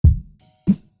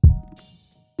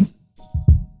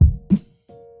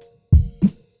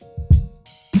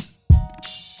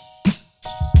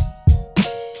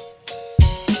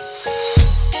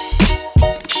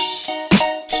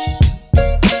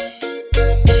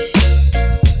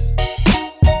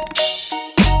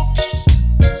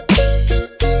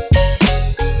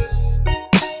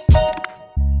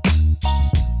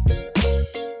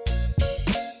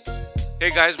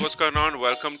guys, what's going on?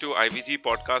 Welcome to IVG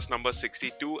podcast number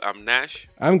 62. I'm Nash.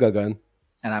 I'm Gagan.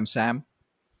 And I'm Sam.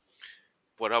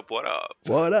 What up, what up?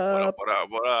 What What up, up? what up,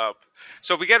 what up?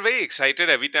 So we get very excited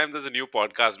every time there's a new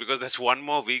podcast because that's one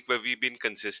more week where we've been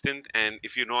consistent. And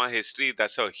if you know our history,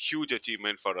 that's a huge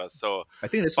achievement for us. So I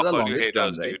think this is fuck the all you longest run,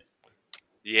 haters, right? dude.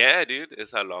 Yeah, dude,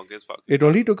 it's our longest fucking It run.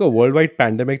 only took a worldwide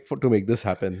pandemic to make this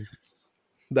happen.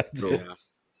 That's Bro. it. Yeah.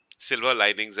 Silver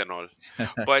linings and all.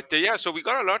 But yeah, so we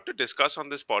got a lot to discuss on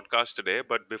this podcast today.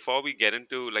 But before we get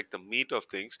into like the meat of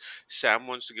things, Sam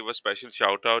wants to give a special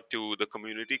shout out to the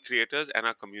community creators and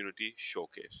our community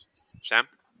showcase. Sam?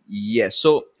 Yes.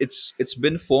 So it's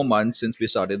been 4 months since we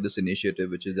started this initiative,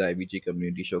 which is the IVG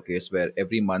Community Showcase, where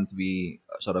every month we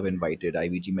sort of invited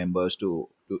IVG members to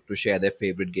share their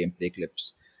favorite gameplay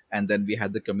clips, and then we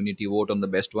had the community vote on the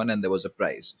best one, and there was a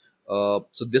prize.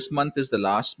 So this month is the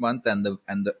last month, and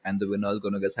the winner is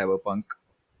going to get Cyberpunk,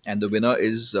 and the winner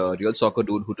is Real Soccer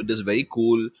Dude, who did this very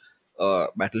cool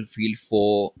Battlefield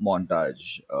 4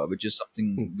 montage, which is Hmm.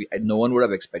 something no one would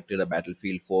have expected a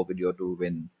Battlefield 4 video to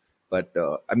win. But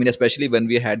I mean, especially when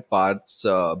we had Parth's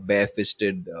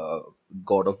bare-fisted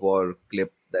God of War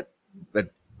clip that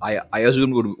I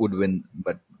assumed would win.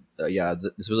 But yeah,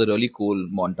 this was a really cool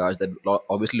montage that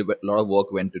obviously a lot of work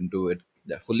went into it.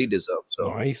 That fully deserved.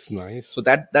 Nice, nice. So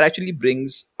that actually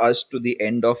brings us to the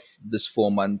end of this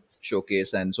 4 month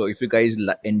showcase. And so if you guys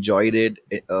enjoyed it,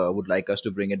 would like us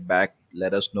to bring it back,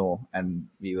 let us know, and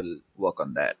we will work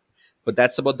on that. But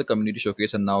that's about the community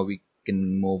showcase, and now we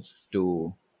can move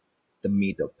to the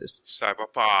meat of this. Yeah.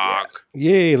 Cyberpunk.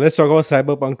 Yay, let's talk about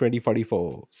Cyberpunk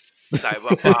 2044.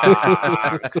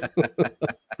 Cyberpunk.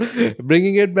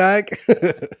 Bringing it back.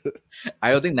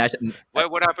 I don't think Nash.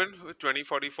 Wait, what happened with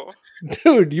 2044?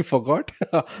 Dude, you forgot?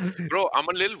 Bro, I'm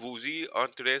a little woozy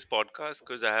on today's podcast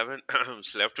because I haven't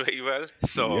slept very well.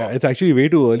 So Yeah, it's actually way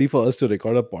too early for us to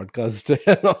record a podcast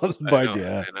and all, I know, but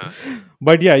yeah. I know.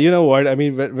 But yeah, you know what? I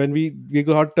mean, when we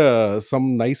got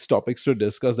some nice topics to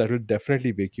discuss that will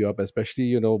definitely wake you up,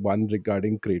 especially, one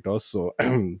regarding Kratos. So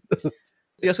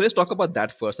Yeah, so let's talk about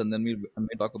that first, and then we'll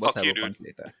talk about Fuck you, dude. Cyberpunk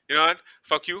later. You know what?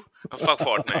 Fuck you and fuck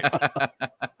Fortnite.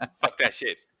 Fuck that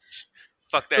shit.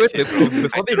 Fuck So that wait, shit, bro. before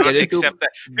I we do not get into accept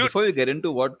that. Dude, before we get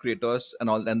into what Kratos and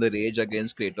all and the rage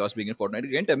against Kratos being in Fortnite,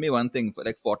 you can tell me one thing.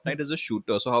 Like Fortnite is a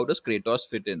shooter, so how does Kratos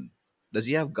fit in? Does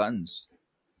he have guns?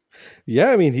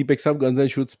 yeah, I mean, he picks up guns and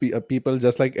shoots people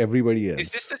just like everybody it's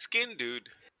just else. a skin, dude.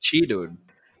 Chi, dude.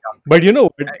 But you know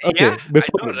what? Okay, Yeah,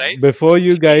 I know, right? before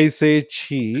you Chi. guys say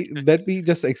chi, let me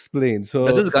just explain. Does So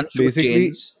his gun shoot basically,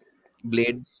 chains,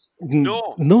 blades?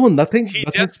 No, no, nothing, he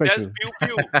nothing just does special. pew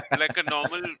pew like a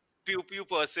normal pew pew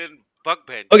person bug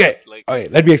bench. Okay, Like okay,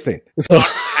 let me explain. So, not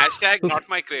hashtag not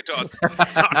my Kratos.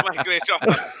 Not my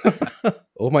Kratos.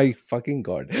 oh my fucking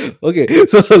god. Okay,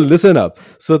 so listen up.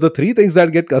 So the three things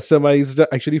that get customized,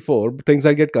 actually four things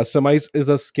that get customized is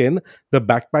a skin, the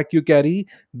backpack you carry,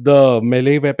 the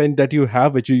melee weapon that you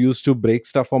have, which you use to break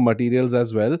stuff or materials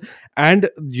as well, and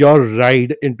your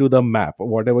ride into the map,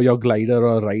 whatever your glider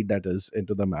or ride that is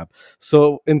into the map.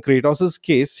 So in Kratos's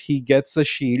case, he gets a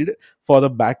shield for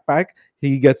the backpack.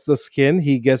 He gets the skin.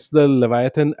 He gets the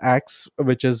Leviathan axe,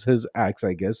 which is his axe,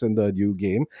 I guess, in the new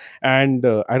game. And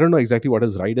I don't know exactly what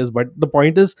his ride is, but the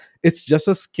point is, it's just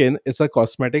a skin. It's a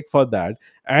cosmetic for that.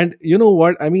 And you know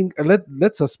what? I mean,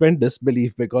 let's suspend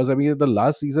disbelief, because I mean, the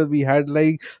last season we had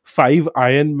like five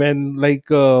Iron Men like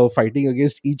fighting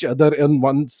against each other in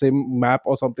one same map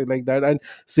or something like that. And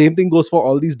same thing goes for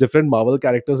all these different Marvel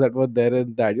characters that were there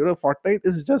in that. Fortnite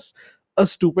is just a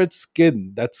stupid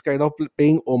skin that's kind of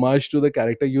paying homage to the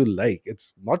character you like.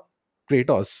 It's not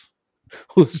Kratos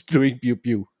who's doing pew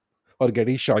pew or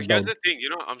getting But shot here's down. the thing,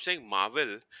 I'm saying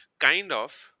Marvel kind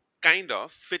of kind of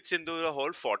fits into the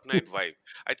whole Fortnite vibe.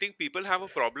 I think people have a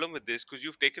problem with this because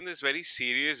you've taken this very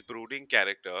serious brooding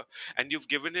character and you've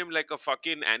given him like a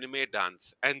fucking anime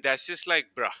dance. And that's just like,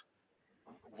 bruh,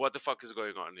 what the fuck is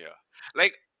going on here?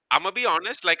 Like, I'm gonna be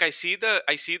honest, like I see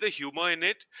the humor in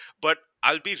it, but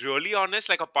I'll be really honest,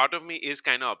 like a part of me is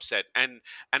kind of upset, and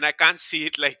I can't see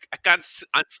it, like I can't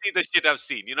unsee the shit I've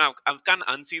seen. I can't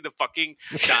unsee the fucking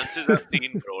dances I've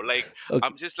seen, bro. Like Okay.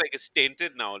 I'm just like it's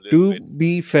tainted now a little To bit.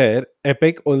 be fair,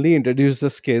 Epic only introduced the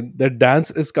skin. The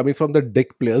dance is coming from the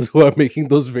dick players who are making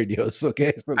those videos.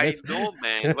 Okay, so I let's. know,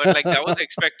 man, but like that was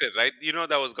expected, right?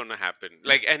 That was gonna happen.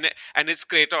 Like, and it's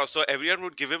Kratos, so everyone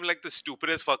would give him like the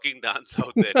stupidest fucking dance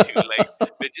out there too. Like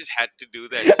they just had to do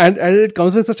that shit. And it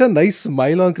comes with such a nice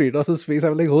smile on Kratos' face.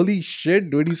 I'm like, holy shit,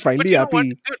 dude, he's But finally you know what?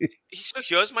 happy. Dude, so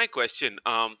here's my question.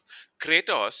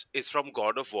 Kratos is from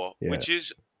God of War, Yeah. which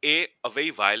is a very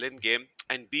violent game,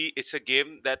 and B, it's a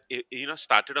game that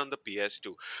started on the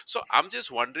PS2. So I'm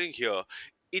just wondering here,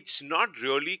 it's not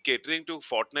really catering to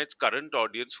Fortnite's current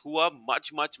audience, who are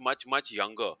much, much, much, much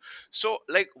younger. So,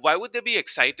 like, why would they be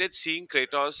excited seeing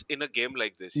Kratos in a game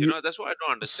like this? That's what I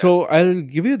don't understand. So I'll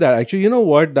give you that. Actually, you know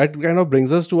what? That kind of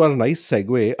brings us to our nice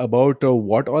segue about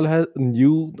what all has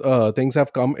new things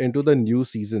have come into the new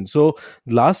season. So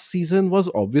last season was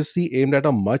obviously aimed at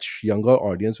a much younger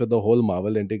audience with the whole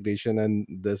Marvel integration and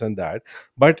this and that.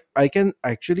 But I can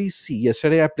actually see,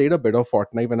 yesterday I played a bit of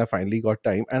Fortnite when I finally got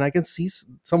time, and I can see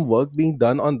some work being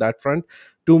done on that front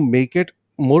to make it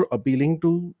more appealing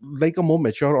to like a more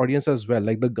mature audience as well.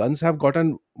 Like the guns have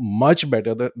gotten much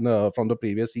better than from the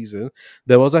previous season.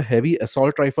 There was a heavy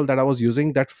assault rifle that I was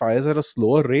using that fires at a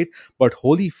slower rate, but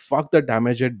holy fuck, the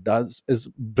damage it does is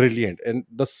brilliant. And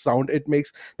the sound it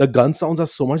makes, the gun sounds are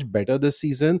so much better this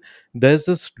season. There's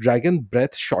this Dragon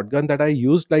Breath shotgun that I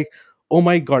used, like, oh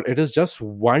my god, it is just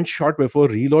one shot before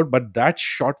reload, but that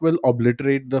shot will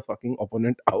obliterate the fucking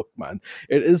opponent out, man.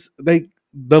 It is like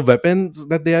the weapons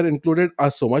that they are included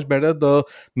are so much better. The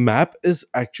map is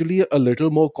actually a little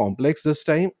more complex this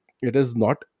time. It is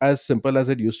not as simple as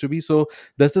it used to be. So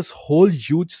there's this whole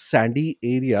huge sandy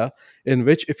area in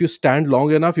which if you stand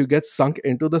long enough you get sunk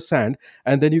into the sand,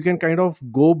 and then you can kind of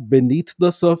go beneath the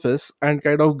surface and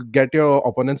kind of get your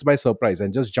opponents by surprise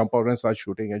and just jump out and start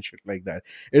shooting and shit like that.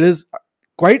 It is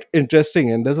quite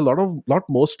interesting, and there's a lot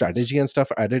more strategy and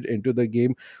stuff added into the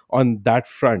game on that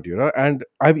front, and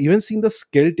I've even seen the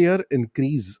skill tier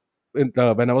increase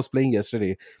when I was playing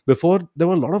yesterday. Before, there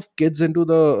were a lot of kids in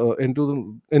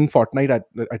Fortnite,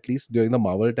 at least during the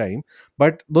Marvel time,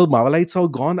 but the Marvelites are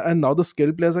gone, and now the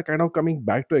skill players are kind of coming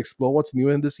back to explore what's new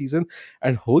in this season.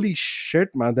 And holy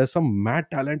shit, man, there's some mad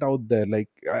talent out there. Like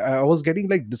I was getting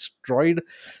like destroyed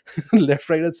left,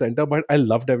 right, and center, but I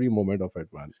loved every moment of it,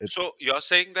 man. It So you're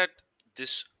saying that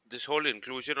this whole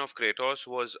inclusion of Kratos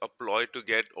was a ploy to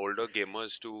get older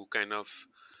gamers to kind of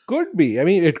could be. I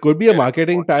mean, it could be a get into marketing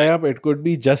Fortnite? tie-up. It could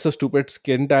be just a stupid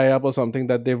skin tie-up or something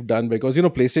that they've done, because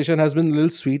PlayStation has been a little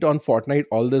sweet on Fortnite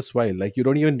all this while. Like, you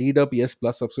don't even need a PS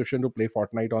Plus subscription to play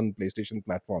Fortnite on PlayStation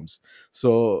platforms.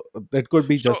 So that could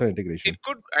be So just an integration.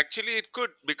 it could,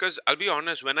 because I'll be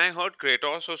honest, when I heard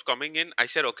Kratos was coming in, I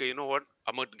said, okay, you know what?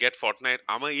 I'm gonna get Fortnite.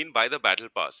 I'm gonna in buy the battle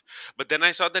pass. But then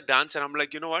I saw the dance and I'm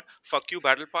like, you know what? Fuck you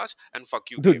battle pass and fuck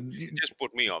you game. It Dude, just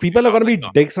put me off. people are I'm gonna like, be no,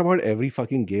 dicks about every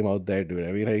fucking game out there, dude.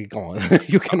 I mean, like, come on,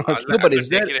 you cannot. No, I but couldn't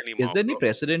take it is anymore, there any bro.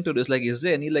 precedent to this? Like, is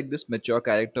there any like this mature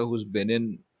character who's been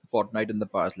in Fortnite in the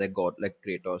past, like God, like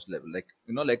Kratos level, like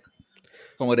like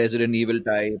from a Resident Evil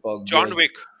type or John Gears?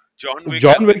 Wick. John Wick John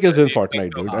has been Wick is in like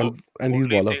Fortnite, the dude, Ah, and he's only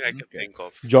baller. thing I can okay. think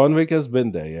of. John Wick has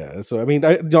been there, yeah. So I mean,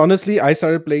 honestly, I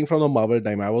started playing from the Marvel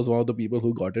time. I was one of the people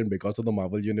who got in because of the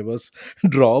Marvel Universe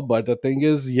draw. But the thing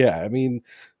is, yeah, I mean,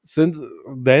 since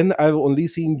then I've only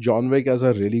seen John Wick as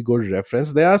a really good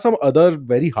reference. There are some other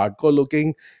very hardcore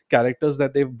looking characters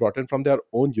that they've brought in from their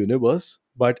own universe,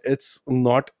 but it's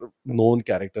not known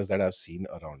characters that I've seen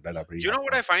around that are pretty You know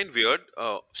what hardcore. I find weird?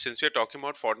 Since we're talking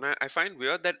about Fortnite, I find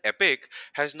weird that Epic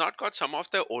has not got some of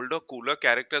the older, cooler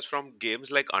characters from games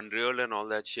like Unreal and all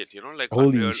that shit. Like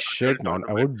Holy Unreal shit, man! I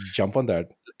Tournament. would jump on that.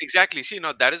 Exactly. See,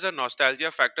 now that is a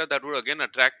nostalgia factor that would again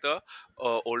attract the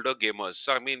older gamers.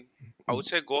 So I mean, I would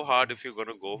say go hard if you're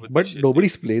gonna go with this But shit, dude.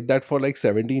 nobody's played that for like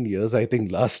 17 years, I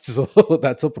think, last. So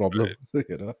that's a problem. Right.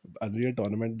 Unreal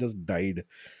Tournament just died.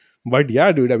 But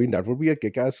yeah, dude, I mean, that would be a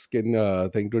kick ass skin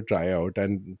thing to try out,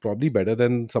 and probably better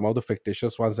than some of the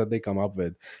fictitious ones that they come up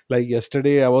with. Like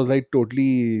yesterday, I was like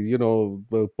totally,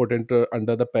 put into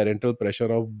under the parental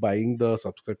pressure of buying the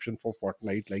subscription for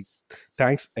Fortnite. Like,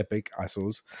 thanks, Epic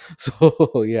assholes.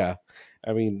 So yeah,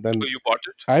 I mean, Oh, then you bought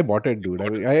it? I bought it, You dude. I bought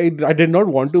mean, it, I did not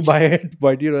want to buy it,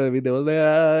 but I mean, there was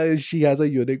like, she has a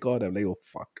unicorn. I'm like, oh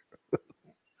fuck,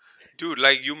 dude.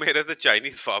 Like you made as a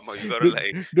Chinese farmer. You gotta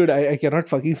like. dude, I cannot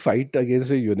fucking fight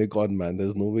against a unicorn, man.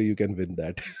 There's no way you can win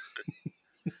that.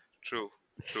 True.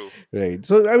 True. Right.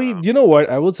 So, I Uh, mean, you know what?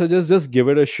 I would suggest just give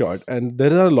it a shot. And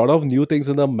there are a lot of new things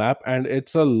in the map, and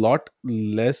it's a lot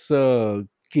less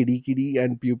kiddie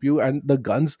and pew pew. And the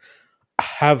guns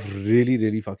have really,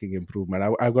 really fucking improved, man.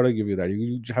 I've got to give you that.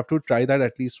 You have to try that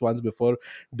at least once before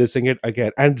dissing it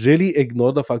again. And really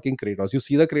ignore the fucking Kratos. You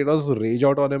see the Kratos rage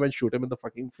out on him and shoot him in the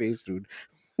fucking face, dude,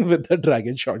 with the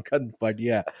dragon shotgun. But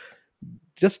yeah,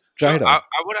 just try So it out.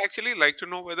 I would actually like to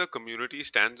know where the community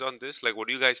stands on this. Like, what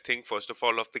do you guys think? First of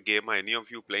all, of the game, are any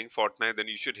of you playing Fortnite? Then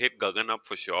you should hit Gagan up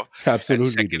for sure. And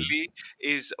Absolutely, dude. secondly,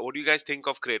 is what do you guys think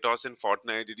of Kratos in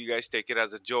Fortnite? Did you guys take it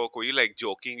as a joke? Were you like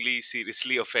jokingly,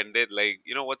 seriously offended? Like,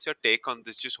 what's your take on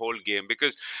this just whole game?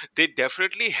 Because they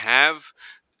definitely have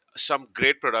some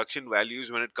great production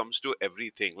values when it comes to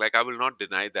everything. Like, I will not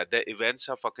deny that their events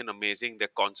are fucking amazing, their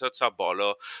concerts are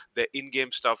baller, their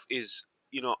in-game stuff is,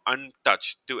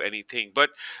 untouched to anything. But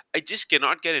I just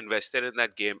cannot get invested in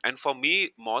that game. And for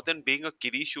me, more than being a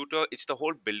kiddie shooter, it's the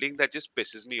whole building that just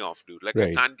pisses me off, dude. Like, I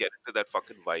Right. can't get into that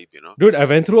fucking vibe. Dude, I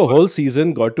went through a But whole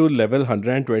season, got to level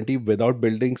 120 without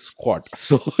building squat.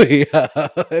 So yeah,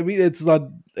 I mean it's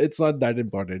not that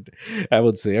important, I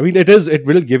would say. I mean it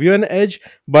will give you an edge,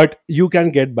 but you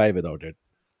can get by without it.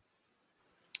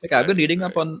 Like I've been right, reading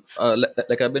up right. on,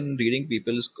 like I've been reading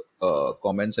people's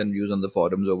comments and views on the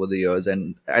forums over the years,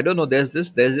 and I don't know. There's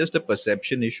just a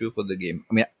perception issue for the game.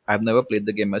 I mean, I've never played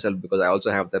the game myself because I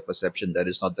also have that perception that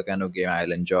it's not the kind of game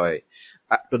I'll enjoy.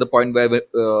 To the point where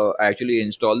I actually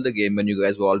installed the game when you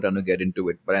guys were all trying to get into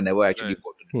it, but I never actually Right.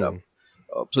 ported it up.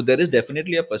 Hmm. So there is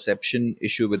definitely a perception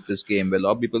issue with this game where a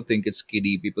lot of people think it's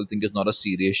kiddie. People think it's not a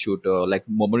serious shooter. Like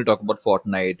moment you talk about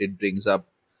Fortnite, it brings up,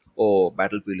 oh,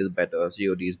 Battlefield is better,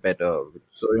 COD is better.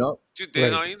 So Dude, they're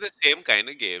Right. not in the same kind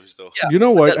of games, though. yeah. You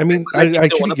know But what? I mean, like I if you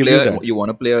actually want to give play you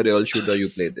that. a real shooter, you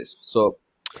play this. So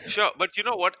Sure, but you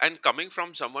know what? And coming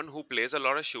from someone who plays a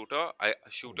lot of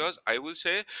shooters, I will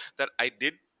say that I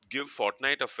did give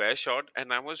Fortnite a fair shot,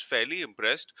 and I was fairly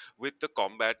impressed with the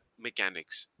combat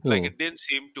mechanics. Like, Hmm. it didn't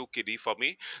seem too kiddie for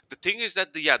me. The thing is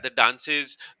that the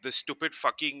dances, the stupid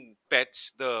fucking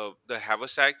pets, the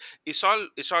haversack, it's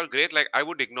all great. Like, I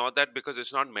would ignore that because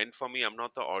it's not meant for me. I'm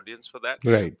not the audience for that.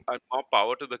 Right. And more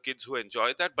power to the kids who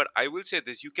enjoy that. But I will say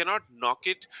this: you cannot knock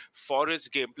it for its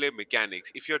gameplay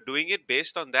mechanics. If you're doing it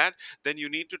based on that, then you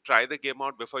need to try the game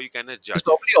out before you can it's judge it.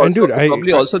 probably And also dude, it's I,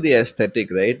 probably I also the aesthetic,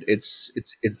 right? It's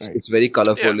right. it's very Yeah.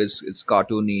 colorful. It's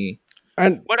cartoony.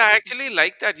 And But I actually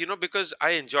like that, because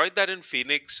I enjoyed that in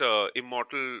Phoenix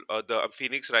the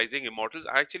Phoenix Rising Immortals.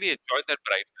 I actually enjoyed that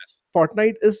brightness.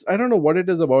 Fortnite is, I don't know what it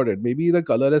is about it. Maybe the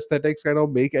color aesthetics kind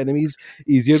of make enemies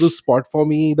easier to spot for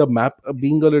me. The map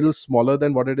being a little smaller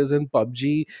than what it is in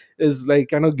PUBG is like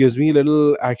kind of gives me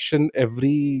little action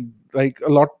every, like a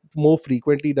lot more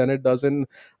frequently than it does in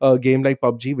a game like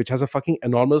PUBG, which has a fucking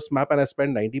enormous map, and I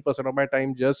spend 90% of my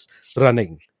time just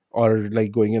running or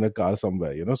like going in a car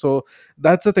somewhere. So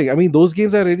that's the thing. I mean, those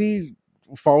games are really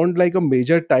found like a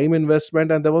major time investment,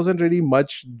 and there wasn't really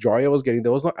much joy I was getting.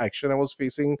 There was no action I was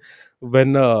facing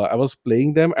when I was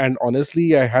playing them. And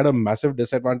honestly, I had a massive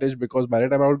disadvantage because by the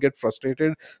time I would get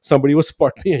frustrated, somebody would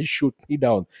spot me and shoot me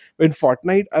down. In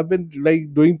Fortnite, I've been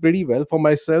like doing pretty well for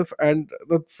myself, and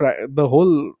the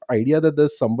whole idea that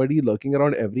there's somebody lurking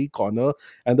around every corner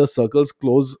and the circles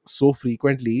close so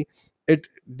frequently. It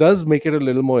does make it a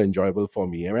little more enjoyable for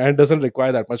me. I mean, it doesn't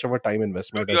require that much of a time Dude,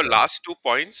 investment as your well. last 2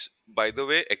 points, by the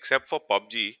way, except for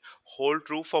PUBG, hold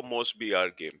true for most BR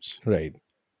games. Right.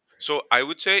 So I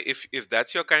would say, if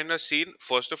that's your kind of scene,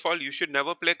 first of all, you should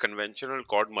never play conventional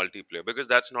COD multiplayer because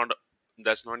that's not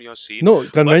your scene. No,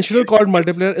 But conventional if COD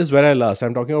multiplayer is where I last.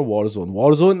 I'm talking about Warzone.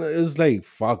 Warzone is like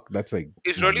fuck. That's like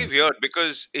it's really madness. weird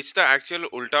because it's the actual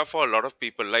ulta for a lot of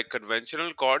people. Like,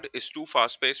 conventional COD is too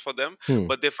fast paced for them, Hmm.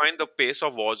 but they find the pace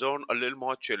of Warzone a little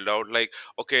more chilled out. Like,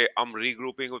 okay, I'm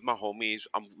regrouping with my homies.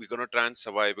 We're gonna try and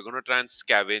survive. We're gonna try and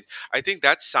scavenge. I think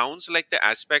that sounds like the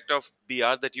aspect of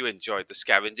BR that you enjoy, the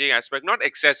scavenging aspect. Not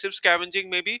excessive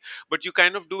scavenging, maybe, but you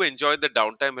kind of do enjoy the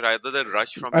downtime rather than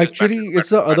rush from just battle Actually, to it's battle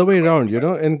the to other battle way to battle around. to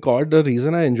battle. In COD, the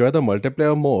reason I enjoy the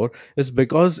multiplayer more is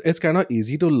because it's kind of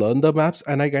easy to learn the maps,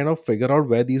 and I kind of figure out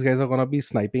where these guys are gonna be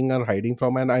sniping or hiding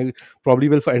from, and I probably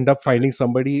will end up Right. finding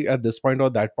somebody at this point or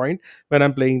that point when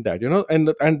I'm playing that.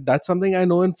 And that's something I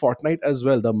know in Fortnite as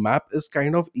well. The map is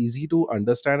kind of easy to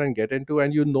understand and get into,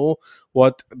 and you know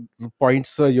what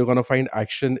points you're gonna find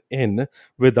action in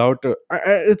without.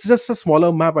 It's just a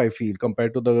smaller map, I feel,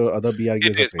 compared to the other BR It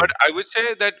games I is, but played. I would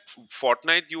say that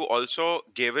Fortnite, you also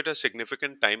gave it a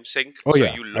significant time sink, Oh so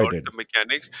yeah, you I learned did. the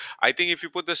mechanics. I think if you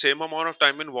put the same amount of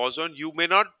time in Warzone, you may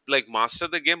not like master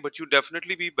the game, but you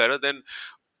definitely be better than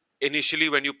initially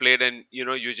when you played and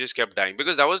you just kept dying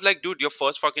because that was like, dude, your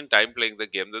first fucking time playing the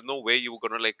game. There's no way you were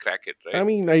gonna like crack it, I right?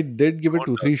 mean, I did give You it won't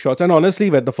two, learn. three shots. And honestly,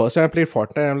 when the first time I played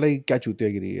Fortnite, I'm like, kya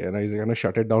chutiagiri? And I kind of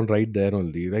shut it down right there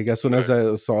only. Like, as soon as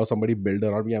Right. I saw somebody build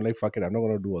around me, I'm like, fuck it, I'm not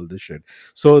going to do all this shit.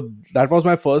 So that was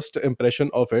my first impression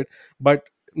of it. But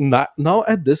now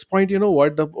at this point, you know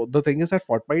what? The thing is that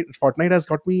Fortnite has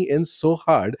got me in so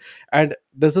hard. And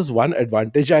this is one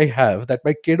advantage I have that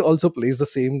my kid also plays the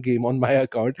same game on my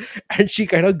account. And she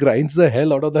kind of grinds the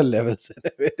hell out of the levels and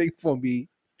everything for me.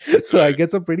 So I Right.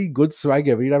 get some pretty good swag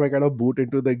every time I kind of boot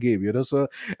into the game. So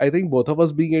I think both of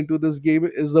us being into this game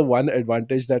is the one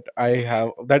advantage that I Mhm. have,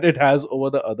 that it has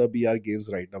over the other BR games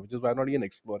right now, which is why I'm not even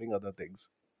exploring other things.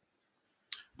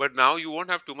 But now you won't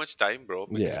have too much time, bro,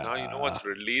 because now you know Yeah, what's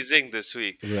releasing this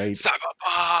week. right.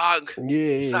 Cyberpunk!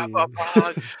 Yay.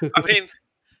 Cyberpunk! I mean,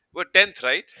 we're 10th,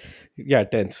 right? Yeah,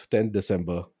 10th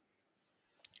December.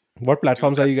 What Dude,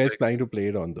 platforms are you that's guys like planning to play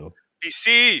it on though?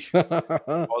 PC!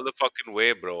 All the fucking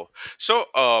way, bro. So,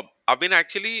 I've been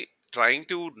actually trying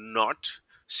to not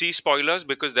see spoilers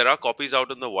because there are copies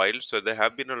out in the wild. So there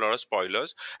have been a lot of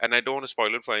spoilers, and I don't want to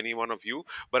spoil it for any one of you.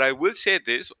 But I will say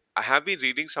this: I have been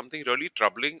reading something really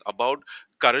troubling about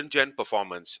current gen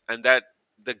performance, and that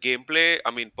the gameplay,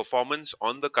 I mean, performance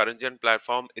on the current gen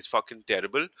platform is fucking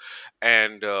terrible,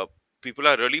 and people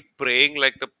are really praying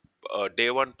like the day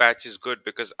one patch is good,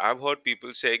 because I've heard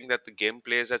people saying that the game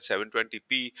plays at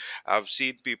 720p. I've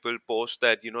seen people post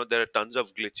that there are tons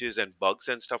of glitches and bugs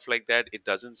and stuff like that. It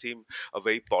doesn't seem a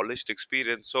very polished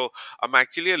experience. So I'm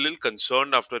actually a little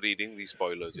concerned after reading these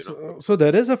spoilers. So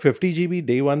there is a 50 GB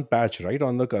day one patch, right,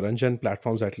 on the current gen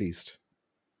platforms at least.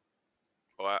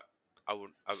 Oh, I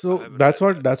would I So haven't that's read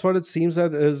what that. that's what it seems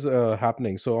that is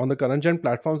happening. So on the current gen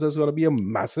platforms, there's going to be a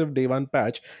massive day one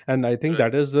patch, and I think Right.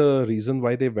 that is the reason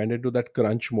why they went into that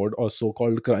crunch mode or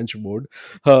so-called crunch mode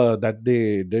that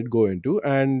they did go into,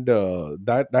 and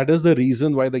that is the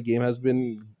reason why the game has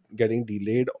been getting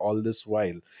delayed all this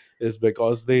while, is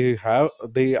because they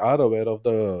are aware of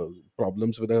the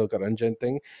problems with the current gen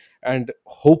thing, and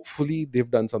hopefully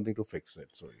they've done something to fix it.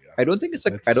 So yeah, I let's don't hope.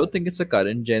 think it's a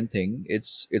current gen thing.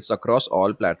 It's across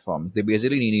all platforms. They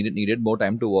basically needed more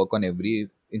time to work on every,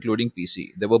 including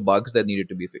PC. There were bugs that needed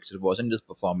to be fixed. It wasn't just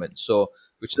performance. So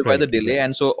which is why the Right, delay. right.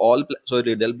 And so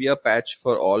there'll be a patch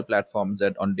for all platforms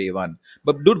that on day one.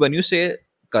 But dude, when you say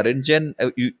current gen,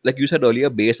 you like you said earlier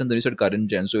base and then you said current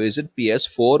gen. So is it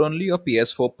PS4 only or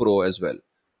PS4 Pro as well?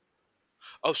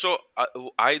 Oh, so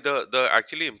I the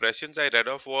actually impressions I read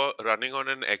of were running on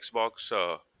an Xbox.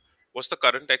 What's the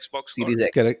current Xbox called? Series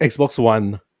X. Correct. Xbox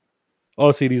One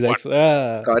or Series One. X.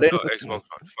 Ah. Current Oh, Xbox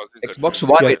One. Fucking Xbox confused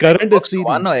One. with Yeah, Wait, that. current is Xbox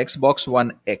One or Series. Xbox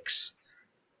One X?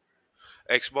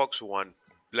 Xbox One,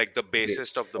 like the Okay.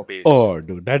 basest of the Okay. base. Oh,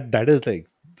 dude, that is like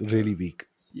really weak.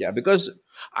 Yeah, because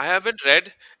I haven't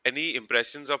read any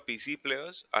impressions of PC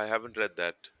players. I haven't read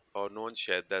that, or no one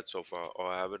shared that so far, or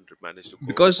I haven't managed to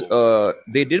go over those.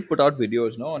 they did put out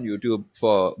videos no on YouTube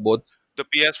for both. The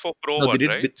PS4 Pro No, they one,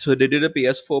 did. right? So they did a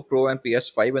PS4 Pro and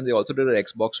PS5, and they also did an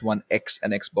Xbox One X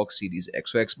and Xbox Series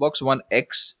X. So Xbox One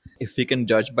X, if we can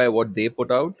judge by what they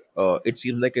put out, it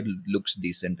seems like it looks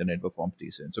decent and it performs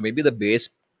decent. So maybe the base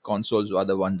consoles are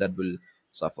the one that will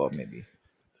suffer. Maybe.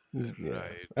 Yeah,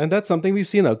 Right. and that's something we've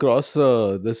seen across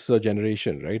this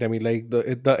generation, right? I mean, like the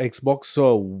Xbox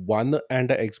One and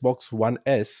the Xbox One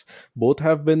S both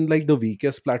have been like the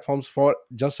weakest platforms for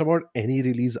just about any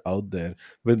release out there,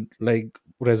 with like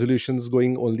resolutions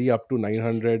going only up to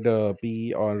 900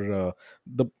 p or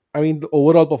the. I mean, the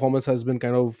overall performance has been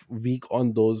kind of weak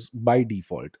on those by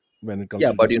default when it comes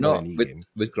Yeah, to but just about any game.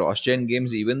 with cross-gen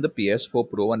games, even the PS4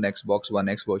 Pro and Xbox One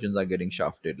X versions are getting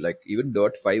shafted. Like even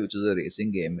Dirt 5, which is a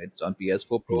racing game, it's on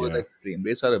PS4 Pro. Yeah, Like frame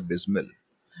rates are abysmal.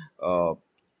 Uh,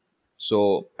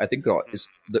 so I think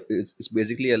it's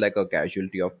basically like a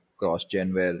casualty of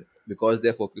cross-gen where because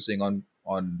they're focusing on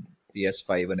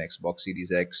PS5 and Xbox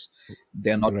Series X,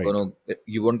 they're not right. gonna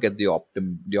you won't get the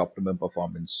optimum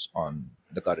performance on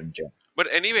the current gen. But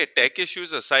anyway, tech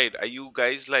issues aside, are you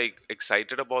guys like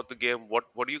excited about the game? What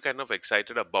are you kind of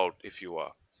excited about if you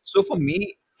are? So for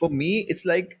me, it's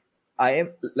like I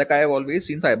have always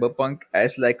seen Cyberpunk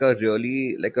as like a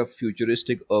really like a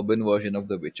futuristic urban version of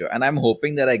The Witcher, and I'm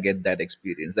hoping that I get that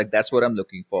experience. Like that's what I'm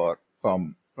looking for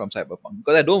from Cyberpunk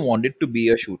because I don't want it to be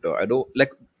a shooter. I don't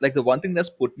like the one thing that's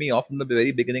put me off from the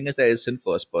very beginning is that it's in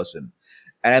first person,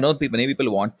 and I know many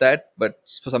people want that, but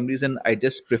for some reason I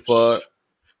just prefer.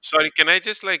 Sorry, can I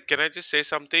just say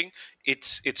something?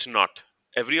 It's not.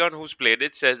 Everyone who's played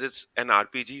it says it's an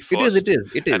RPG It is, it first is,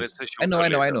 it and is. it's a I know, shooter I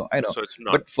know, I later. know, I know. So it's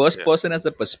not. But first Yeah. person as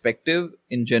a perspective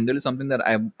in general is something that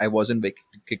I wasn't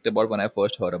kicked about when I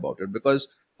first heard about it because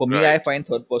for me I Right. find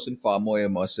third person far more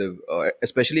immersive,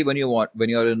 especially when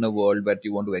you're in a world that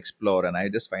you want to explore, and I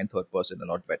just find third person a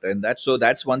lot better. And that so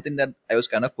that's one thing that I was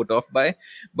kind of put off by.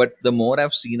 But the more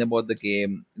I've seen about the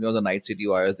game, the Night City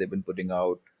Wires they've been putting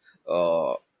out.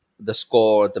 Uh, the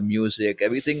score, the music,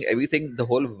 everything, the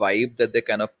whole vibe that they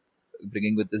kind of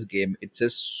bringing with this game, it's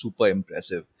just super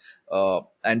impressive.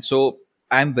 And so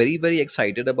I'm very very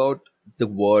excited about the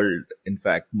world. In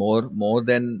fact, more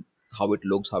than how it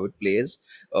looks, how it plays.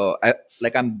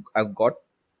 I've got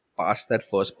past that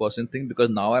first person thing because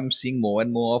now I'm seeing more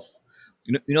and more of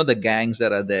the gangs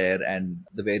that are there and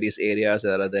the various areas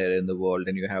that are there in the world,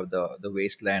 and you have the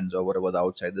wastelands or whatever the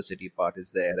outside the city part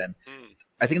is there, and Hmm.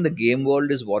 I think the game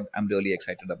world is what I'm really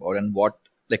excited about, and what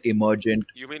like emergent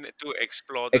You mean to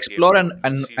explore the game explore, world,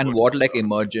 see and what what goes like around?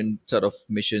 emergent sort of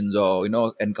missions or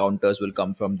encounters will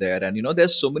come from there. And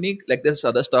there's so many, like there's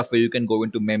other stuff where you can go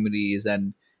into memories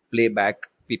and play back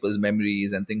people's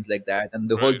memories and things like that, and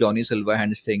the whole Right. Johnny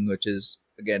Silverhands thing, which is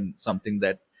again something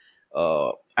that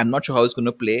I'm not sure how it's going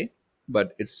to play,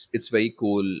 but it's very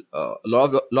cool. A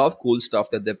lot of cool stuff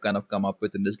that they've kind of come up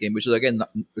with in this game, which is again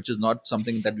which is not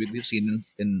something that we've seen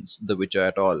in The Witcher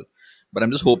at all. But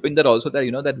I'm just hoping that also that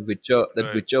Right.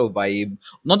 Witcher vibe,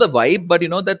 not the vibe, but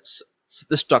that's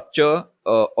the structure,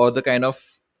 or the kind of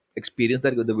experience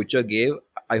that The Witcher gave.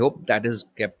 I hope that is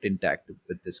kept intact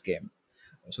with this game.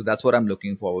 So that's what I'm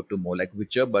looking forward to, more like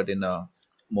Witcher, but in a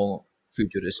more Right.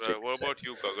 futuristic What about setting.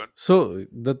 you, Gagan? So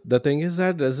the thing is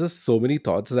that there's just so many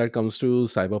thoughts that comes to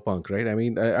cyberpunk, right? I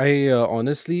mean, I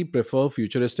honestly prefer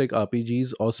futuristic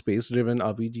RPGs or space driven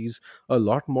RPGs a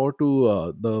lot more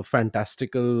to the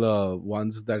fantastical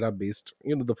ones that are based,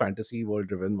 the fantasy world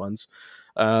driven ones.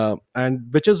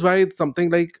 And which is why it's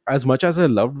something like, as much as I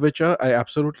loved Witcher, I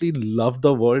absolutely love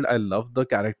the world. I love the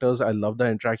characters. I love the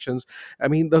interactions. I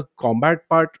mean, the combat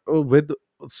part with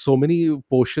so many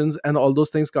potions and all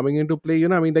those things coming into play,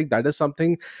 I mean, like, that is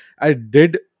something I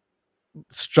did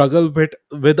struggle bit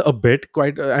with a bit,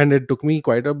 quite, and it took me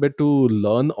quite a bit to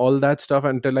learn all that stuff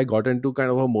until I got into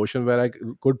kind of a motion where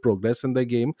could progress in the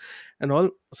game and all.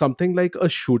 Something like a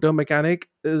shooter mechanic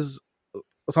is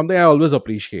something I always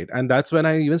appreciate, and that's when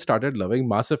I even started loving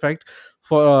Mass Effect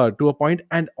for to a point.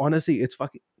 And honestly,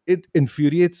 it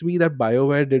infuriates me that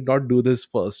BioWare did not do this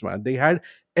first, man. They had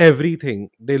everything.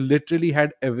 They literally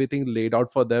had everything laid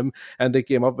out for them, and they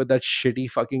came up with that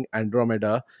shitty fucking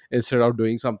Andromeda instead of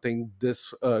doing something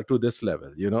this to this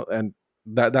level, and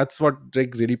that's what,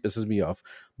 like, really pisses me off.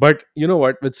 But you know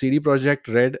what? With CD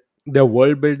Projekt Red, their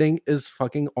world building is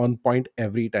fucking on point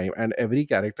every time, and every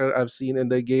character I've seen in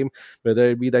the game, whether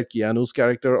it be that Keanu's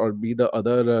character or be the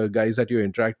other guys that you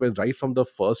interact with right from the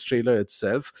first trailer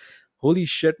itself. Holy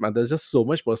shit, man, there's just so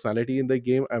much personality in the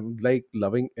game. I'm like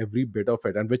loving every bit of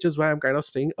it, and which is why I'm kind of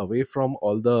staying away from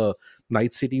all the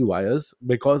Night City wires,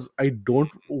 because I don't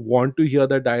Mhm. want to hear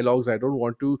the dialogues. I don't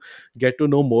want to get to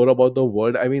know more about the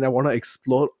world. I mean, I want to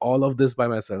explore all of this by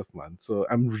myself, man. So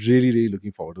I'm really, really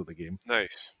looking forward to the game.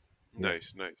 Nice. Yeah.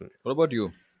 Nice. Nice. What about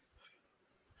you?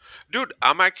 Dude,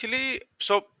 I'm actually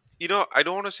so I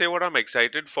don't want to say what I'm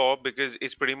excited for because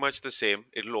it's pretty much the same.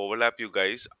 It'll overlap you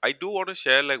guys. I do want to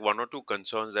share like one or two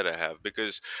concerns that I have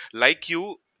because, like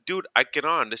you, dude, I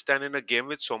cannot understand in a game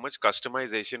with so much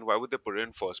customization, why would they put it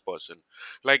in first person?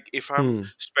 Like, if I'm Hmm.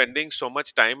 spending so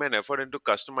much time and effort into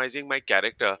customizing my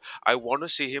character, I want to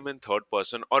see him in third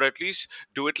person, or at least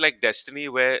do it like Destiny,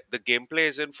 where the gameplay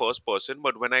is in first person,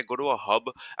 but when I go to a hub,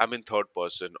 I'm in third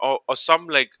person, or some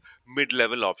like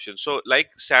mid-level option. So like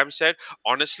Sam said,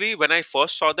 honestly, when I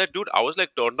first saw that, dude, I was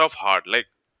like turned off hard. Like,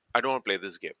 I don't want to play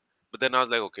this game. But then I was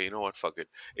like, okay, you know what? Fuck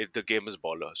it. The game is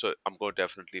baller, so I'm going to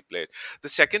definitely play it. The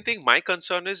second thing, my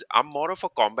concern is I'm more of a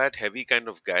combat heavy kind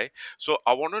of guy. So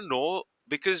I want to know,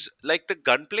 because like the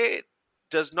gunplay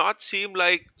does not seem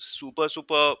like super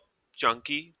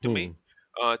chunky to Hmm. me.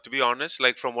 To be honest,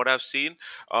 like from what I've seen,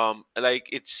 like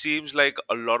it seems like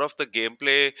a lot of the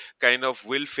gameplay kind of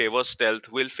will favor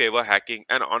stealth, will favor hacking,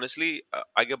 and honestly,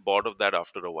 I get bored of that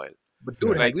after a while. But dude,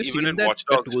 Right. have Like you even seen in that Watch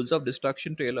the Dogs, Tools of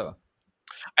Destruction trailer?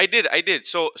 I did.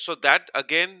 So that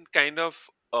again kind of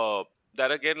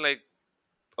that again like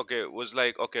okay was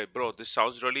like, okay, bro, this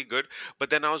sounds really good. But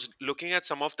then I was looking at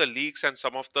some of the leaks and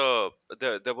some of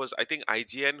there was, I think,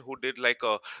 IGN who did like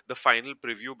the final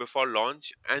preview before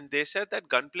launch, and they said that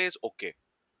gunplay is okay.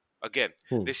 Again,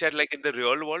 Hmm. they said like in the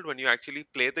real world when you actually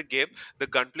play the game, the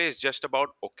gunplay is just about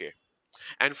okay.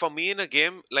 And for me in a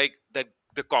game like that,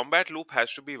 the combat loop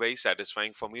has to be very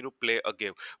satisfying for me to play a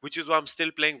game, which is why I'm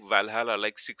still playing Valhalla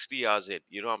like 60 hours in.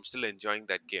 I'm still enjoying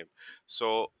that game.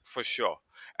 So for sure.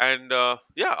 And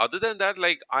yeah, other than that,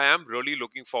 like I am really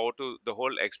looking forward to the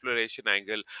whole exploration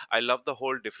angle. I love the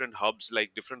whole different hubs,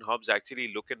 like different hubs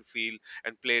actually look and feel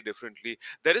and play differently.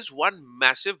 There is one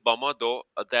massive bummer though,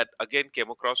 that again came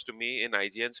across to me in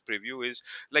IGN's preview, is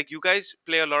like you guys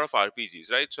play a lot of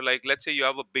RPGs, right? So like let's say you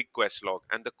have a big quest log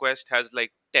and the quest has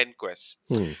like 10 quests.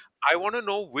 Hmm. I want to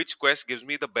know which quest gives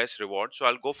me the best reward, so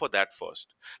I'll go for that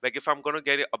first. Like if I'm going to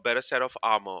get a better set of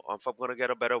armor, or if I'm going to get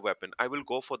a better weapon, I will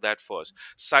go for that first.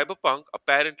 Cyberpunk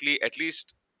apparently, at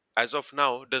least as of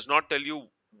now, does not tell you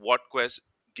what quest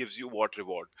gives you what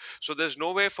reward. So there's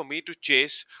no way for me to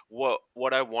chase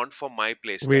what I want for my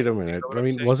Wait playstyle. a You minute. know what I I'm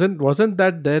mean, saying? wasn't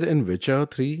that there in Witcher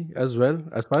 3 as well?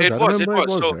 As far as It I was, it remember, it was.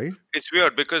 was, So right? it's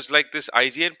weird because like this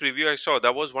IGN preview I saw,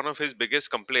 that was one of his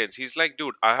biggest complaints. He's like,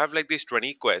 dude, I have like these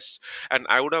 20 quests, and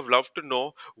I would have loved to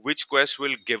know which quest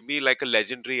will give me like a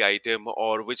legendary item,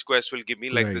 or which quest will give me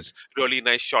like Right. this really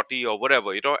nice shotty or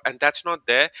whatever, and that's not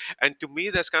there. And to me,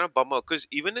 that's kind of bummer because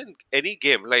even in any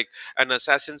game, like an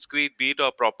Assassin's Creed, be it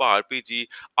a proper RPG,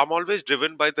 I'm always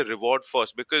driven by the reward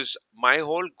first because my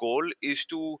whole goal is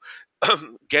to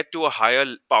get to a higher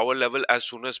power level as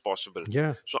soon as possible.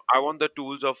 Yeah. So I want the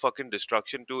tools of fucking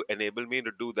destruction to enable me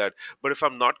to do that. But if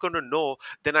I'm not going to know,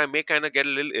 then I may kind of get a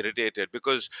little irritated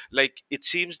because like it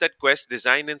seems that quest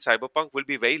design in Cyberpunk will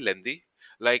be very lengthy.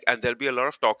 Like, and there'll be a lot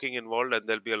of talking involved, and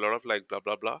there'll be a lot of like blah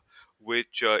blah blah,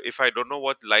 which if I don't know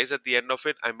what lies at the end of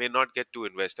it, I may not get too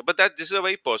invested. But that this is a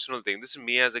very personal thing. This is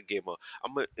me as a gamer.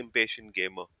 I'm an impatient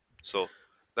gamer, so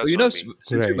So, that's on me.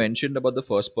 since you Right. mentioned about the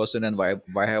first person and why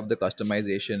have the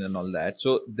customization and all that,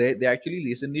 so they actually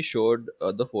recently showed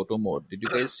the photo mode. Did you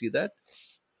guys see that?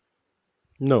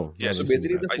 No, I So haven't Yes, seen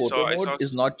basically, that. the I photo saw. I mode saw.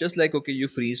 is not just like, okay, you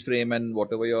freeze frame and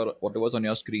whatever's on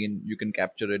your screen, you can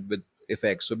capture it with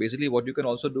effects. So basically, what you can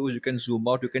also do is you can zoom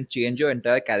out, you can change your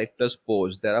entire character's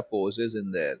pose. There are poses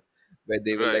in there where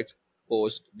they will Right. like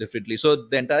pose differently. So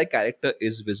the entire character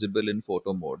is visible in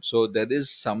photo mode. So there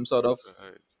is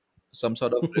Right. some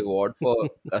sort of reward for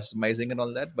customizing and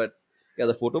all that. But yeah,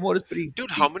 the photo mode is pretty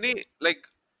Dude, how deep. many like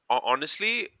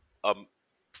honestly, um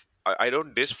I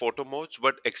don't diss photo modes,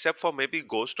 but except for maybe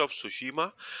Ghost of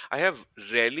Tsushima, I have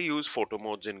rarely used photo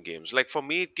modes in games. Like for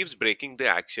me, it keeps breaking the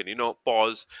action.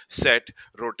 Pause, set,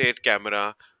 rotate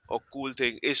camera, or cool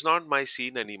thing. It's not my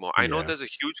scene anymore. I know Yeah. there's a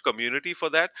huge community for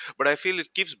that, but I feel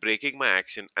it keeps breaking my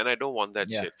action, and I don't want that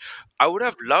Yeah, shit. I would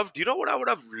have loved. You know what I would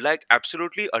have like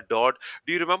absolutely adored?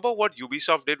 Do you remember what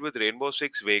Ubisoft did with Rainbow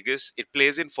Six Vegas? It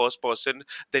plays in first person,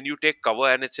 then you take cover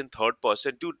and it's in third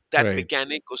person. Dude, that Right.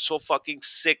 mechanic was so fucking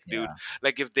sick, dude. yeah.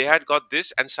 Like if they had got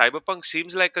this, and Cyberpunk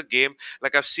seems like a game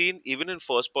like I've seen even in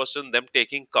first person them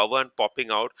taking cover and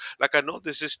popping out. Like I know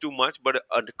this is too much, but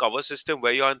a cover system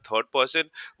where you're in third person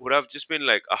would have just been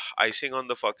like icing on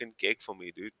the fucking cake for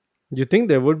me, dude. Do you think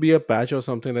there would be a patch or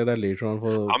something like that later on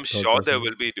for I'm third sure there person?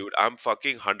 will be, dude. I'm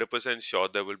fucking 100% sure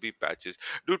there will be patches.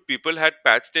 Dude, people had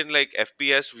patched in like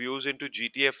FPS views into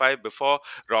GTA 5 before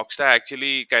Rockstar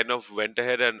actually kind of went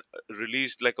ahead and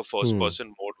released like a first Hmm.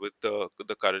 person mode with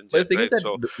the current But the gen, thing is right? that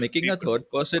So people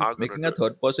are going to making do a it.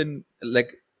 third person,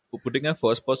 like putting a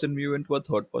first person view into a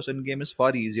third person game is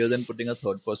far easier than putting a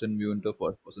third person view into a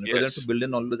first person because they have to Yes. build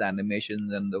in all those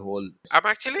animations and the whole. I'm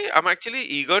actually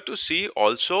eager to see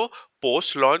also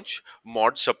post launch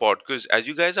mod support because as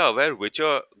you guys are aware,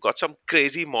 Witcher got some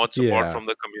crazy mod support Yeah. from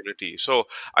the community. So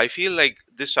I feel like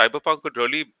this Cyberpunk could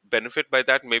really benefit by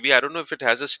that. Maybe I don't know if it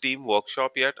has a Steam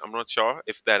workshop yet. I'm not sure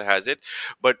if that has it,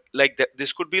 but like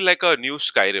this could be like a new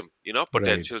Skyrim,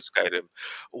 Right. potential Skyrim.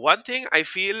 One thing I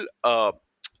feel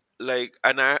like,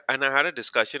 and I had a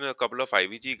discussion with a couple of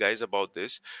IVG guys about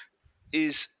this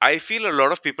is I feel a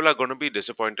lot of people are going to be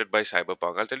disappointed by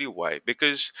Cyberpunk. I'll tell you why.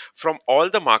 Because from all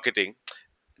the marketing,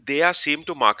 they are seem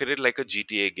to market it like a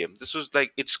GTA game. This was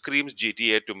like it screams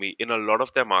GTA to me in a lot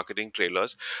of their marketing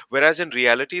trailers. Whereas in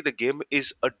reality, the game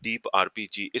is a deep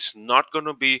RPG. It's not going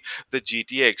to be the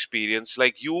GTA experience.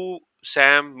 Like you,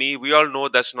 Sam, me, we all know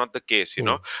that's not the case.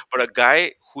 Hmm. But a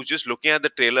guy who's just looking at the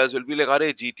trailers will be like,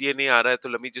 "Arey GTA nahi aa raha hai, so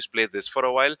let me just play this for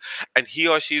a while," and he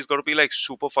or she is going to be like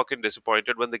super fucking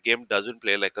disappointed when the game doesn't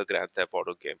play like a Grand Theft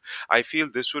Auto game. I feel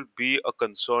this will be a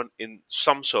concern in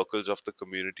some circles of the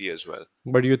community as well.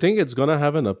 But do you think it's gonna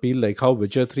have an appeal like how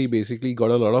Witcher 3 basically got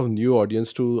a lot of new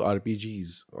audience to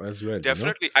RPGs as well, you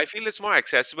know? Definitely. I feel it's more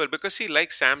accessible because, see,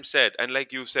 like Sam said, and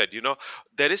like you said,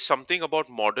 there is something about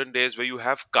modern days where you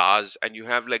have cars and you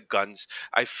have like guns.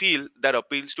 I feel that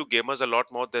appeals to gamers a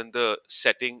lot more than the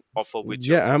setting of a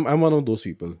Witcher. Yeah, I'm one of those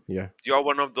people. Yeah. You're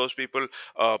one of those people.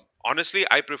 Honestly,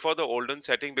 I prefer the olden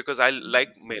setting because I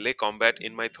like melee combat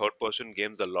in my third person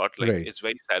games a lot. Like Right. it's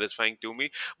very satisfying to me.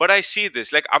 But I see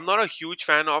this. Like I'm not a huge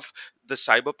fan of the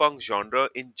cyberpunk genre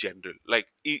in general. Like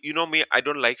you know me, I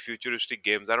don't like futuristic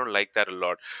games. I don't like that a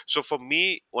lot. So for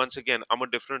me, once again, I'm a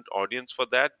different audience for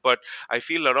that. But I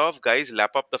feel a lot of guys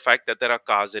lap up the fact that there are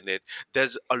cars in it.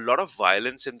 There's a lot of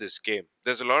violence in this game.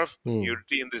 There's a lot of Hmm.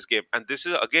 nudity in this game, and this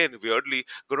is again weirdly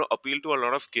going to appeal to a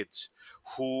lot of kids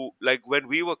who, like when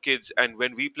we were kids, kids, and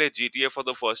when we played GTA for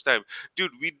the first time,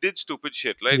 dude, we did stupid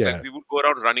shit, right? Like Yeah. we would go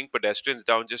around running pedestrians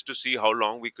down just to see how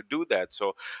long we could do that.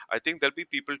 So I think there'll be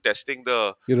people testing the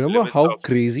You remember limits how of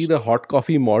crazy the stupid, hot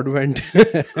coffee mod went?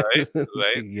 right?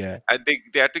 Right? Yeah. And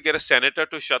they had to get a senator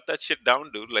to shut that shit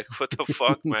down, dude. Like what the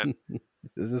fuck, man?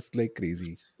 It's just like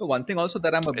crazy. So one thing also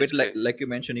that I'm a It's bit great. like you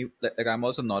mentioned, like I'm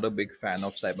also not a big fan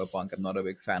of cyberpunk. I'm not a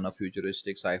big fan of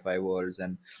futuristic sci-fi worlds,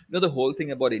 and the whole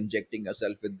thing about injecting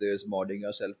yourself with this, modding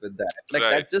yourself with that, like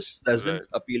Right. that just Right. doesn't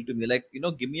appeal to me. Like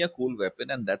give me a cool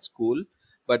weapon and that's cool,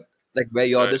 but like where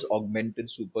you're Right. this augmented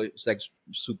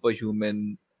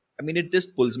superhuman. I mean, it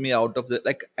just pulls me out of the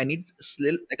like. I need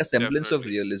still like a semblance of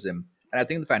Definitely. realism, and I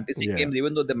think the fantasy Yeah. games,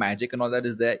 even though the magic and all that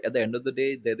is there, at the end of the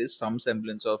day, there is some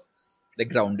semblance of like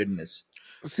groundedness.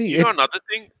 See You know, it. another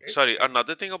thing, sorry,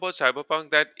 another thing about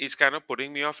Cyberpunk that is kind of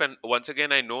putting me off, and once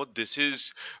again, I know this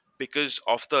is because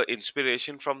of the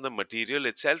inspiration from the material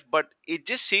itself, but it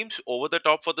just seems over the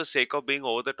top for the sake of being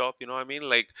over the top. You know what I mean?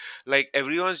 Like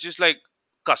everyone's just like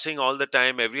cussing all the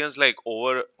time. Everyone's like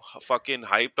over fucking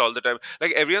hyped all the time.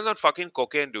 Like everyone's on fucking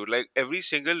cocaine, dude. Like every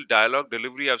single dialogue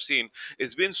delivery I've seen,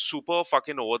 it's been super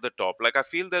fucking over the top. Like I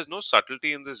feel there's no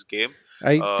subtlety in this game.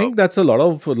 I Uh, think that's a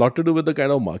lot to do with the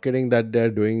kind of marketing that they're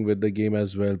doing with the game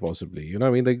as well, possibly. You know,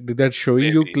 what I mean, like they're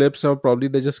showing you Maybe. clips, or probably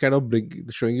they're just kind of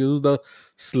showing you the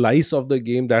slice of the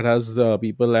game that has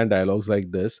people and dialogues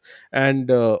like this. And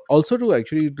also to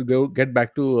actually to go get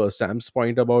back to Sam's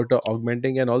point about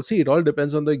augmenting and all. See, it all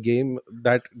depends on the game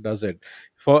that does it.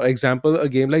 For example, a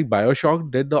game like Bioshock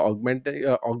did the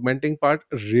augmenting part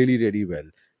really, really well.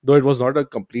 Though it was not a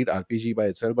complete RPG by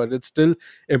itself, but it still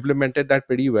implemented that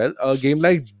pretty well. A game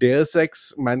like Deus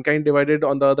Ex Mankind Divided,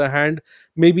 on the other hand,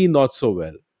 maybe not so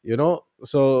well.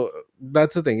 So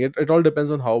that's the thing. It all depends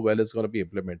on how well it's going to be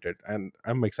implemented, and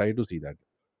I'm excited to see that.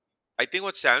 I think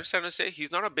what Sam's trying to say,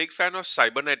 he's not a big fan of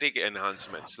cybernetic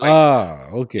enhancements. Like,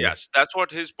 Okay. yes, that's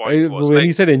what his point was. When Like,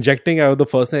 he said injecting, the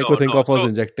first thing I no, could think no. of was So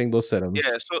injecting those yeah,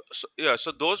 serums.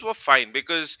 so those were fine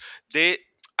because they,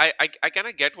 I kind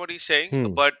of get what he's saying,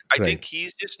 Hmm. but I Right. think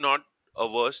he's just not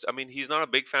averse. I mean, he's not a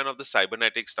big fan of the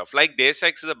cybernetic stuff. Like Deus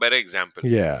Ex is a better example.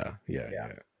 Yeah. Yeah. Yeah.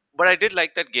 Yeah. But I did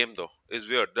like that game though. It's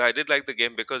weird. I did like the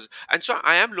game because, and so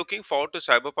I am looking forward to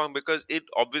Cyberpunk because it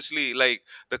obviously, like,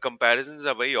 the comparisons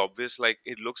are very obvious. Like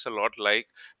it looks a lot like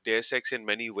Deus Ex in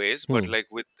many ways, but Hmm. like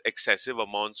with excessive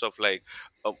amounts of like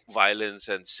violence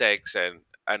and sex and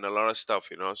a lot of stuff.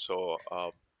 So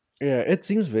Yeah. It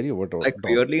seems very over Like top.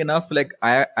 weirdly enough, like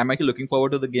I'm actually looking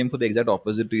forward to the game for the exact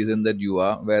opposite reason that you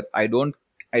are, where I don't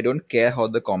care how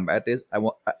the combat is. I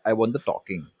want the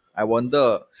talking. I want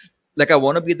the like I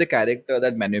want to be the character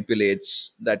that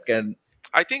manipulates, that can.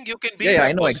 I think you can Yeah, be yeah, I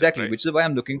that know person, exactly, right? which is why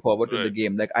I'm looking forward to the Right.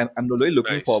 game. Like I'm really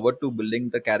looking Nice. forward to building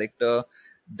the character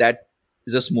that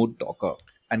is a smooth talker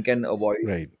and can avoid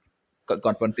Right.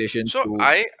 confrontation So through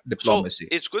I so diplomacy.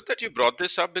 it's good that you brought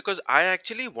this up because I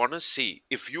actually want to see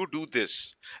if you do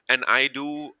this and I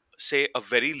do say a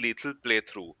very lethal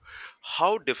playthrough,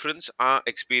 how different our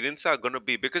experience are going to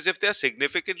be. Because if they're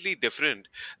significantly different,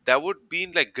 that would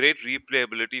mean like great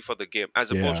replayability for the game,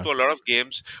 as opposed Yeah. to a lot of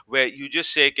games where you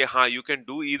just say, okay, you can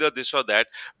do either this or that,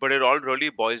 but it all really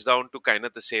boils down to kind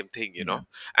of the same thing. Yeah.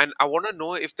 And I want to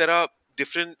know if there are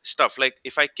different stuff, like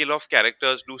if I kill off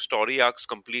characters, do story arcs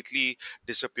completely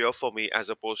disappear for me as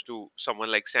opposed to someone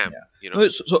like Sam. Yeah. You know, No,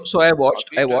 so I I'll watched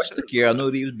be I interested watched the to know that.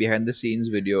 Keanu Reeves behind the scenes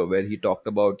video where he talked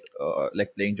about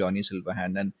like playing Johnny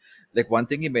Silverhand, and like one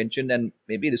thing he mentioned, and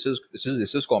maybe this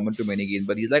is common to many games,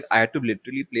 but he's like, I had to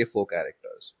literally play four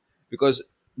characters because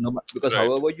because Right.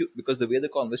 however you because the way the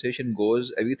conversation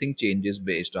goes, everything changes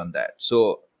based on that.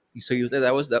 So he was like,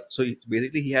 that was that. So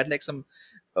basically he had like some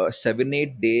 7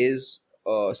 8 days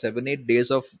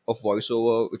of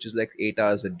voiceover, which is like 8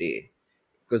 hours a day,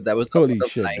 because that was the Holy amount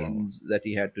of shit, bro. lines that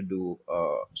he had to do.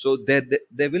 So there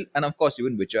will, and of course,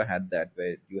 even Witcher had that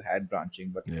where you had branching.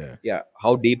 But Yeah. yeah,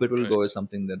 how deep it will Right. go is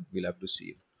something that we'll have to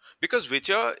see. Because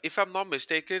Witcher, if I'm not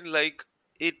mistaken, like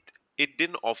it it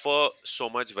didn't offer so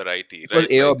much variety, It was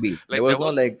right? A or B. There Like was there no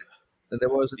was, like, there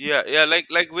was yeah,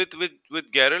 like with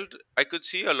Geralt, I could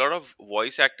see a lot of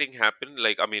voice acting happen.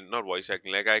 Like, I mean, not voice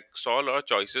acting. Like I saw a lot of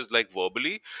choices like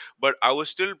verbally, but I was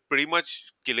still pretty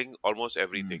much killing almost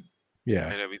everything mm, Yeah.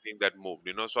 and everything that moved.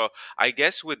 So I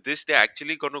guess with this they're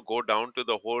actually going to go down to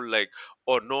the whole like,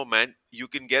 oh no man, you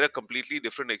can get a completely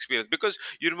different experience. Because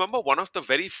you remember one of the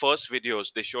very first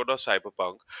videos they showed of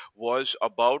Cyberpunk was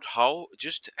about how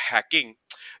just hacking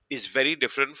is very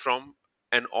different from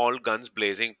an all guns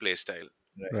blazing playstyle.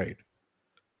 right.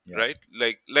 Right. Yeah. right?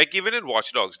 Like even in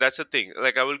Watch Dogs, that's the thing.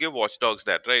 Like I will give Watch Dogs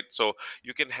that, right? So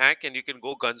you can hack and you can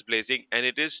go guns blazing, and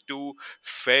it is two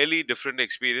fairly different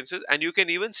experiences, and you can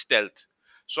even stealth.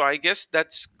 So I guess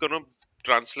that's gonna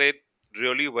translate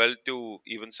really well to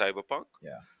even Cyberpunk.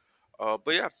 Yeah.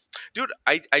 But yeah, dude,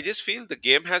 I just feel the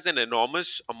game has an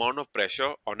enormous amount of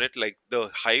pressure on it. Like the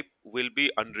hype will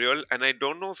be unreal, and I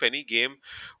don't know if any game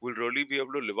will really be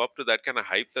able to live up to that kind of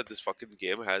hype that this fucking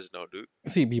game has now, dude.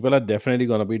 See, people are definitely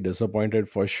going to be disappointed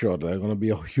for sure. There's going to be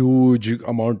a huge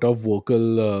amount of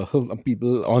vocal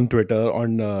people on Twitter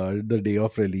on the day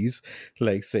of release,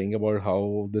 like saying about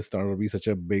how this turned out to be such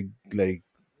a big, like,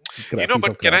 You crap know, piece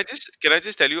but of crap. can I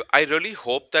just tell you, I really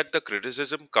hope that the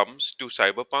criticism comes to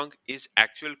Cyberpunk is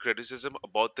actual criticism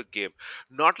about the game,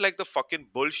 not like the fucking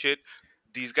bullshit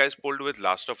these guys pulled with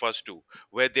Last of Us 2,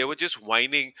 where they were just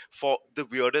whining for the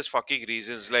weirdest fucking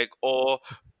reasons, like, oh,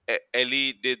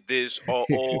 Ellie did this, or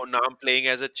oh, now I'm playing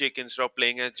as a chick instead of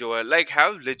playing as Joel. Like,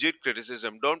 have legit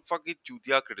criticism. Don't fucking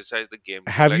chutia criticize the game,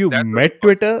 dude. Have Like, you that really met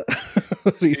bugs Twitter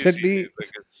me. Seriously, dude. recently?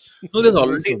 Like, it's No, This is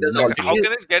so there's like, nuts, how man.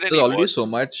 can it get there's any already so worse?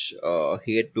 much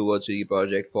hate towards CD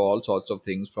Projekt for all sorts of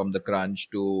things, from the crunch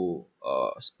to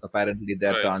apparently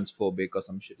they're Right. transphobic or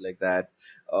some shit like that.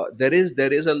 There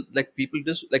is a, like, people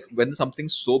just, like, when something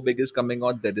so big is coming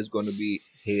out, there is going to be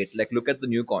hate. Like, look at the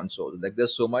new console. Like,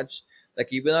 there's so much.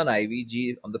 Like, even on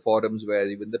IVG on the forums where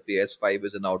even the PS5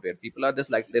 isn't out yet, people are just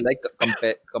like, they like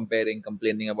comparing,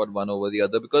 complaining about one over the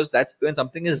other, because that's when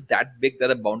something is that big,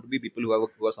 there are bound to be people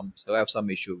who have some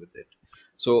issue with it.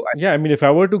 So Yeah, I mean, if I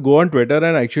were to go on Twitter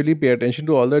and actually pay attention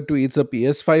to all the tweets, the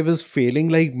PS5 is failing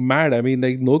like mad. I mean,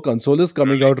 like, no console is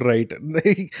coming Really. out right.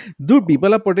 Like, dude,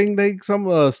 people are putting like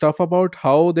some stuff about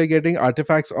how they're getting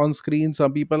artifacts on screen.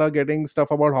 Some people are getting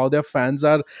stuff about how their fans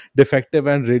are defective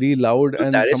and really loud. dude,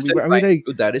 And that is some still people, I mean, fine. like,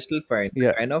 Dude, that is still fine.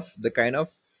 yeah, The kind of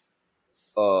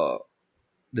uh,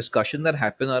 discussion that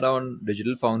happen around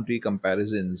digital foundry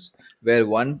comparisons, where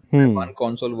one hmm,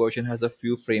 console version has a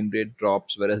few frame rate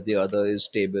drops, whereas the other is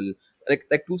stable, like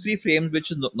 2 3 frames,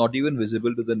 which is not even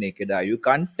visible to the naked eye. You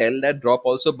can't tell that drop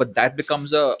also, but that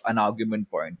becomes a an argument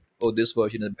point. Oh, this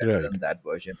version is better right. than that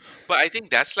version. But I think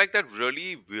that's like that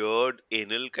really weird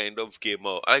anal kind of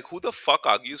gamer. Like who the fuck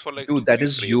argues for like Dude, two, that three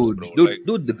is frames, bro? huge. Dude, Like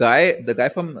dude, the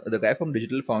guy from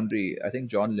Digital Foundry, I think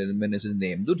John Linneman is his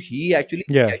name. Dude, he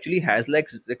Yeah, actually has like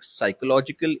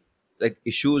psychological, like,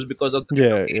 issues because of the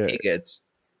kind of yeah, hate yeah. he gets.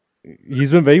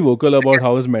 He's been very vocal about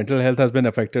how his mental health has been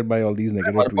affected by all these At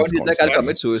negative one point, tweets he's like, "I'll constantly.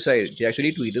 commit that's suicide." He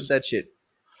actually tweeted that shit.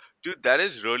 dude, that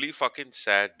is really fucking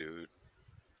sad, dude.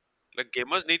 Like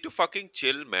gamers need to fucking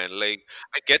chill, man. Like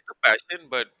I get the passion,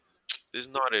 but it's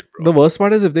not it, The bro. worst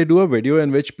part is if they do a video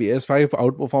in which PS5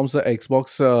 outperforms the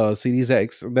Xbox Series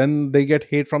X, then they get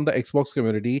hate from the Xbox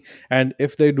community. And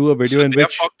if they do a video So in they are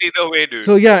which, fucked either way, dude.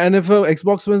 so yeah, and if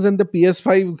Xbox wins, then the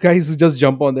PS5 guys just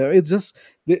jump on there. It's just,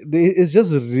 it's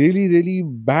just really, really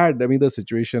bad. I mean, the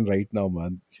situation right now,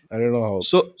 man. I don't know how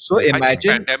So this I could think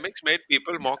happen. imagine, pandemics made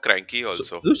people more cranky so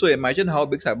also. so imagine how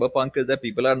big Cyberpunk is, that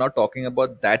people are not talking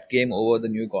about that game over the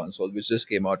new console, which just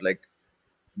came out like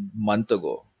month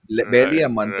ago, barely Right, a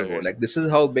month ago. right. Like, this is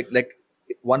how big. Like,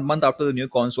 1 month after the new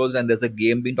consoles, and there's a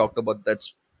game being talked about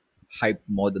that's hyped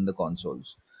more than the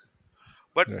consoles.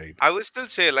 But Right. I would still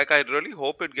say, like, I really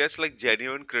hope it gets like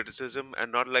genuine criticism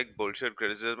and not like bullshit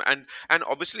criticism. And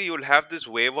obviously, you'll have this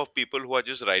wave of people who are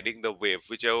just riding the wave,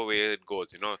 whichever way it goes.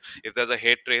 You know, if there's a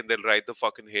hate train, they'll ride the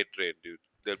fucking hate train, dude.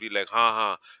 They'll be like, "Ha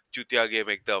ha, chutia game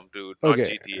ekdam, dude, not Okay,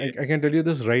 GTA." I can tell you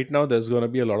this right now. There's going to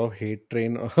be a lot of hate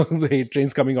train, the hate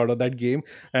trains coming out of that game,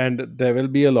 and there will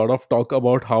be a lot of talk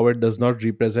about how it does not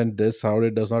represent this, how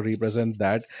it does not represent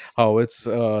that, how it's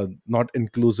not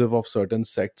inclusive of certain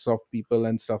sects of people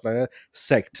and stuff like that.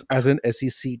 Sects, as in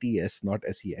SECTS, not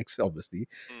SEX, obviously,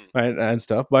 Hmm. and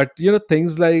stuff. But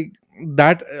things like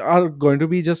that are going to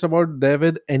be just about there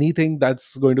with anything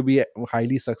that's going to be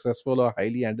highly successful or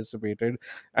highly anticipated,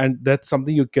 and that's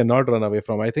something you cannot run away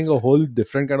from. I think a whole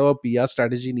different kind of a PR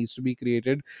strategy needs to be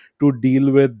created to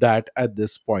deal with that at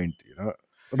this point,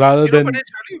 rather You know, but than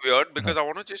it's really weird uh, because I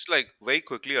want to just like very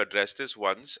quickly address this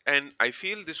once, and I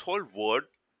feel this whole word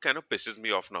kind of pisses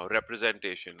me off now.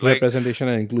 Representation, representation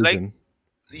and like inclusion.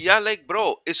 yeah, like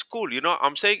bro, it's cool. You know,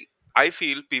 I'm saying I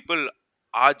feel people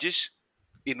are just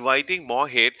inviting more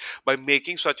hate by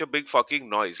making such a big fucking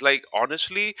noise. Like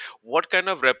honestly, what kind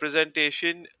of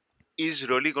representation is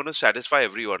really going to satisfy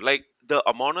everyone? Like the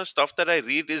amount of stuff that I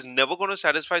read is never going to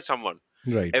satisfy someone.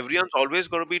 Right. Everyone's always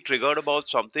going to be triggered about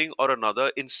something or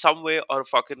another in some way or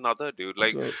fucking another, dude.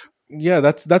 Like So Yeah,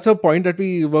 that's a point that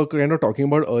we were kind of talking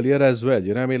about earlier as well.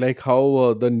 You know, I mean, like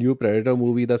how the new Predator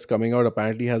movie that's coming out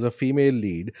apparently has a female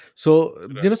lead. So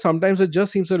you know, Right. sometimes it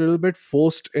just seems a little bit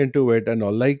forced into it and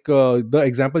all. Like the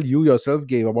example you yourself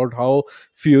gave about how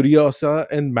Furiosa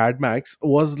in Mad Max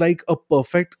was like a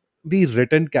perfectly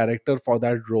written character for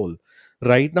that role.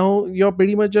 Right now, you're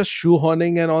pretty much just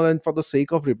shoehorning and all, and for the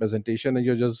sake of representation, and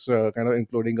you're just kind of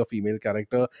including a female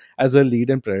character as a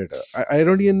lead in Predator. I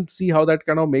don't even see how that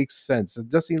kind of makes sense. It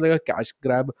just seems like a cash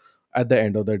grab at the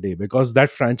end of the day because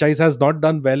that franchise has not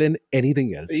done well in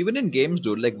anything else. Even in games,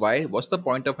 dude, like why? What's the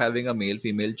point of having a male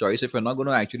female choice if you're not going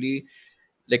to actually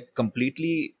like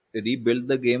completely rebuild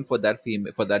the game for that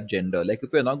female for that gender? Like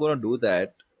if you're not going to do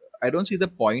that, I don't see the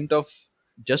point of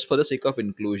just for the sake of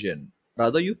inclusion.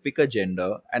 Rather, you pick a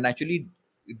gender and actually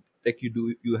like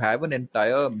you have an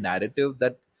entire narrative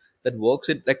that works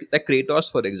in like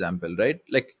Kratos, for example, right?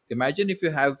 Like imagine if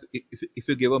you have if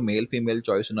you give a male female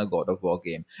choice in a God of War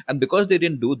game, and because they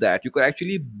didn't do that, you could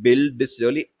actually build this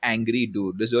really angry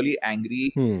dude, this really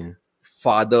angry Hmm.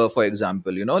 father, for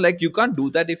example. Like you can't do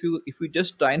that if you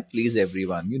just try and please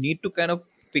everyone. You need to kind of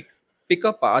pick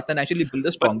a path and actually build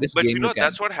the strongest But you game you know, can.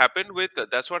 that's what happened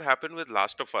with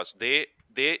Last of Us. They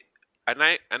and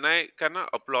I kind of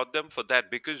applaud them for that,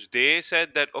 because they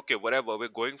said that okay, whatever, we're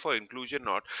going for inclusion,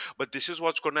 not, but this is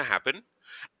what's going to happen,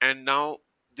 and now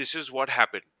this is what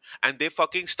happened, and they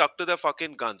fucking stuck to their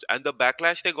fucking guns, and the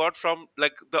backlash they got from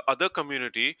like the other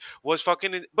community was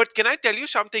but can I tell you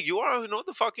something? You know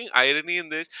the fucking irony in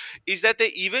this is that they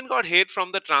even got hate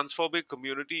from the transphobic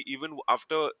community even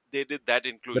after they did that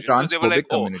The inclusion, because they were like, transphobic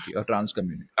oh, community or trans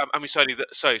community. I mean,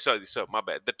 sorry, sorry, sir, my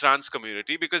bad. The trans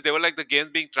community, because they were like the games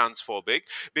being transphobic,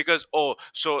 because oh,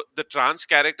 so the trans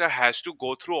character has to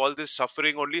go through all this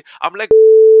suffering only. I'm like,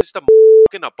 it's the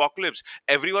fucking apocalypse.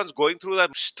 Everyone's going through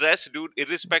that stress, dude,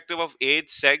 irrespective of age,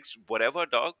 sex, whatever,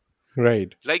 dog.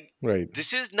 Right. Like, Right.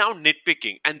 this is now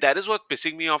nitpicking, and that is what's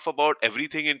pissing me off about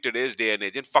everything in today's day and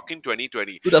age in fucking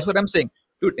 2020. Dude, that's what I'm saying.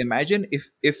 Dude, imagine if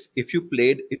you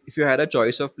played if you had a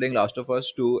choice of playing Last of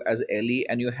Us 2 as Ellie,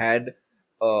 and you had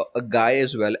a guy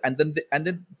as well, and then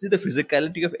see the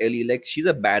physicality of Ellie. Like she's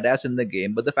a badass in the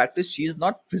game, but the fact is she's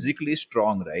not physically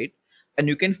strong, right? And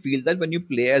you can feel that when you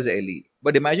play as Ellie.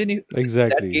 But imagine if that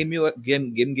Exactly. game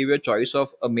gave you a choice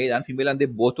of a male and female, and they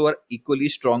both were equally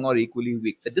strong or equally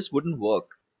weak. That just wouldn't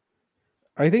work.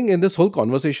 I think in this whole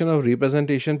conversation of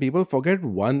representation, people forget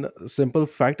one simple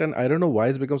fact, and I don't know why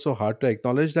it's become so hard to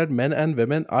acknowledge that men and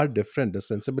women are different. The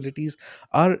sensibilities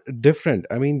are different.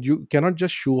 I mean, you cannot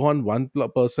just shoehorn one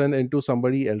person into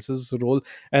somebody else's role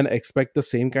and expect the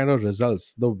same kind of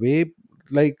results. The way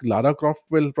like Lara Croft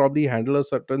will probably handle a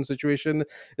certain situation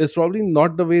is probably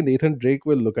not the way Nathan Drake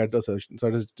will look at a certain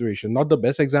situation. Not the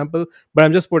best example, but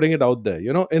I'm just putting it out there.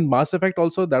 You know, in Mass Effect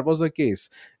also that was the case.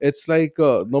 It's like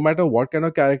no matter what kind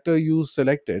of character you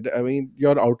selected, I mean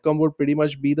your outcome would pretty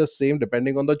much be the same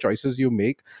depending on the choices you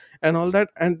make and all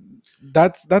that. And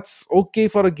that's okay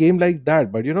for a game like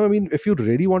that. But you know, I mean, if you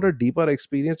really want a deeper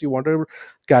experience, you want a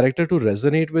character to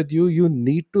resonate with you, you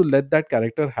need to let that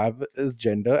character have his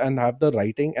gender and have the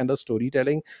writing and the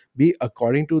storytelling be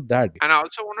according to that. And I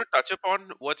also want to touch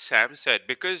upon what Sam said,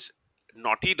 because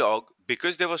Naughty Dog,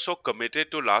 because they were so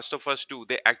committed to Last of Us 2,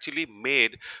 they actually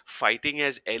made fighting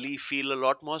as Ellie feel a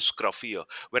lot more scruffier.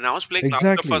 When I was playing Last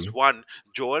of Us Exactly. 1,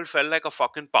 Joel felt like a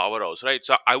fucking powerhouse, right?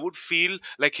 So I would feel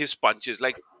like his punches,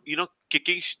 like,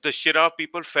 kicking the shit out of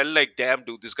people felt like, damn,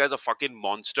 dude, this guy's a fucking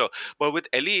monster. But with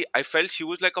Ellie, I felt she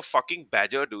was like a fucking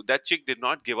badger, dude. That chick did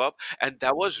not give up, and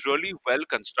that was really well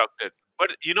constructed.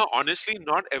 But honestly,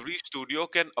 not every studio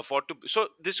can afford to. So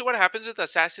this is what happens with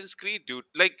Assassin's Creed, dude.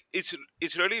 Like it's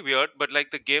really weird, but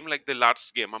like the game, like the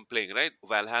last game I'm playing, right,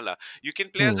 Valhalla, you can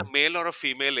play as Hmm. a male or a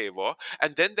female Eivor,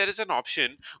 and then there is an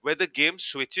option where the game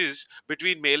switches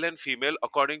between male and female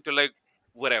according to like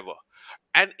whatever,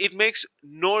 and it makes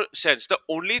no sense. The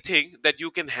only thing that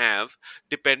you can have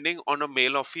depending on a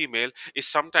male or female is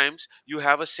sometimes you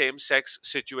have a same sex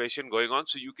situation going on,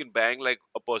 so you can bang like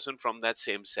a person from that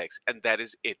same sex, and that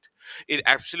is it. It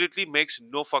absolutely makes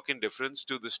no fucking difference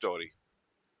to the story.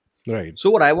 Right. So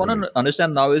what I want Right. to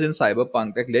understand now is in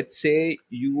Cyberpunk, like let's say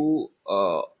you,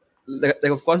 like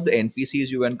of course the NPCs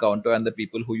you encounter and the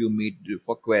people who you meet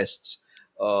for quests.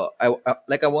 I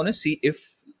want to see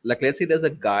if like let's say there's a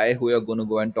guy who you're going to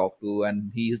go and talk to,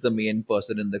 and he's the main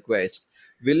person in the quest.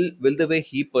 Will the way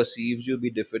he perceives you be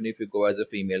different if you go as a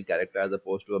female character as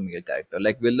opposed to a male character?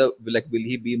 Like will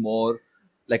he be more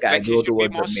like Like he aggro should be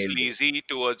towards a more male? sleazy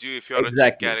towards you if you're a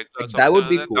chick Exactly. character or Like that something would like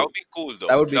be that. That cool. would be cool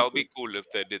That though. would be That would cool. be cool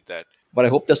if they did that. But I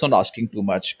hope that's not asking too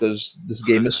much because this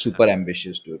game is super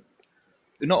ambitious, dude.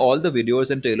 all the videos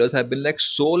and trailers have been like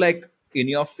so like in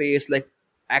your face, like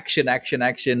action, action,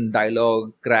 action,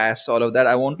 dialogue, crash, all of that.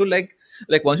 I want to like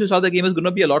once you saw the game, it's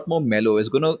gonna be a lot more mellow. It's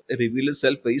gonna reveal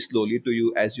itself very slowly to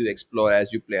you as you explore,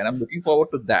 as you play, and I'm looking forward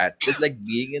to that. Just like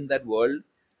being in that world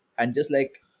and just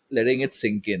like letting it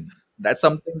sink in. That's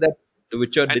something that The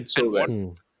Witcher and did so well. Hmm.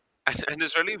 and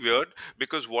it's really weird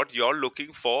because what you're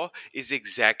looking for is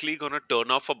exactly gonna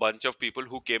turn off a bunch of people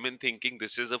who came in thinking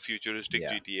this is a futuristic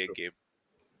Yeah. GTA game.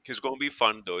 It's gonna be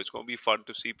fun though. It's gonna be fun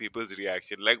to see people's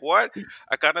reaction. Like, what?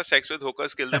 I can't have sex with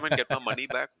hookers, kill them, and get my money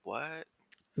back. What?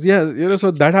 Yeah,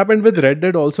 so that happened with Red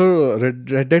Dead also. Red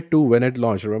Dead 2 when it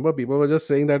launched. Remember, people were just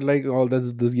saying that like all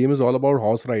this game is all about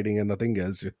horse riding and nothing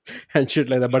else and shit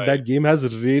like that. But Right. that game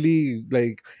has really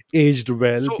like aged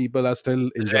well. So People are still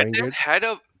Red enjoying Dead it. had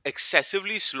a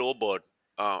excessively slow burn.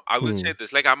 I will Hmm. say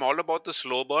this, like I'm all about the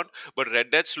slow burn, but Red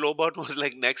Dead slow burn was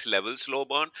like next level slow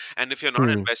burn. And if you're not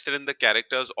Hmm. invested in the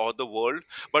characters or the world,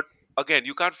 but again,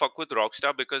 you can't fuck with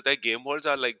Rockstar because their game worlds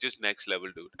are like just next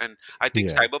level, dude. And I think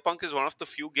Yeah. Cyberpunk is one of the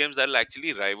few games that'll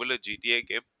actually rival a GTA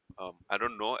game. I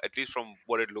don't know, at least from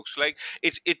what it looks like.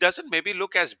 It doesn't maybe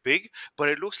look as big, but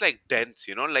it looks like dense.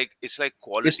 Like it's like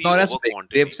It's quality not as over big.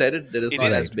 They've quantity. said it that it's It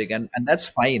not is as Right. big, and that's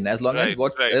fine as long as right,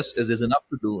 what right. is enough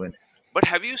to do in it. But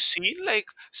have you seen like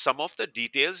some of the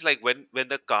details, like when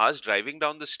the car's driving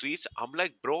down the streets? I'm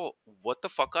like, bro, what the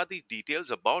fuck are these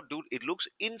details about, dude? It looks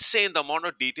insane, the amount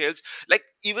of details. Like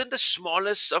even the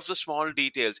smallest of the small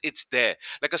details, it's there.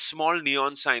 Like a small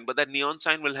neon sign, but that neon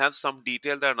sign will have some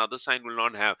detail that another sign will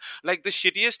not have. Like the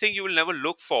shittiest thing you will never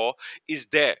look for is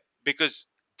there because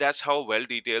that's how well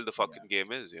detailed the Yeah. fucking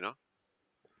game is.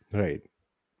 Right.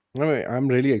 I mean, I'm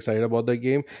really excited about the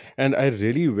game, and I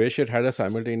really wish it had a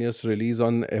simultaneous release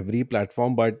on every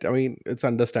platform. But I mean, it's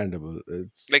understandable.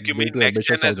 It's Like you due mean to next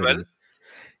ambitious gen as well? already.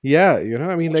 Yeah,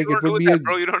 I mean, What like you it gonna do would with be that, a.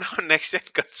 bro? You don't have a next gen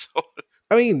console.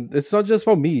 I mean, it's not just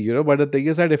for me, but the thing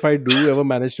is that if I do ever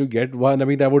manage to get one, I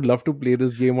mean, I would love to play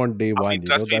this game on day I mean, one.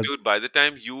 trust me, dude, by the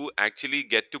time you actually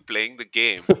get to playing the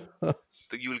game, That.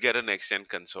 you'll get a next gen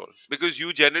console. Because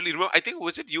you generally, remember, I think,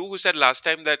 was it you who said last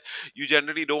time that you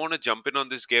generally don't want to jump in on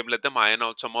this game, let them iron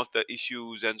out some of the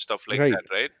issues and stuff like Right. that,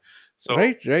 right? So,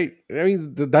 Right. I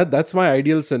mean, that's my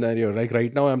ideal scenario. Like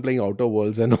right now, I'm playing Outer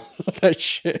Worlds and all that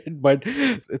shit. But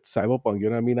it's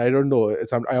Cyberpunk. I mean, I don't know.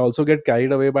 I also get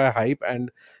carried away by hype, and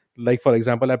like for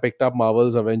example, I picked up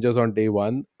Marvel's Avengers on day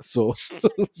one. So,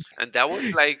 and that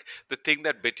was like the thing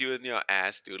that bit you in your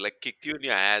ass, dude, like kicked you in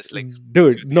your ass, like,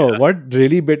 dude, no. What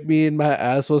really bit me in my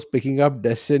ass was picking up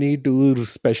Destiny 2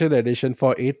 Special Edition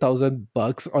for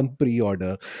 $8,000 on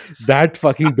pre-order. That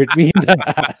fucking bit me in the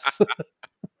ass.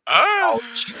 ah,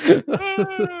 Ouch.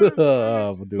 ah,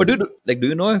 Oh, But dude. do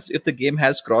you know if the game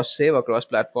has cross save across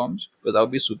platforms? Because that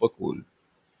would be super cool.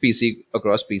 PC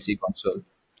across PC console.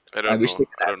 I I don't wish know. they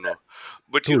could I add don't that. know.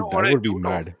 But you know Dude, what that I would be do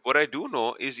know? mad. What I do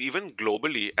know is even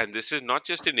globally, and this is not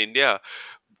just in India,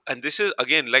 and this is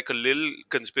again like a little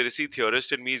conspiracy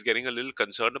theorist in me is getting a little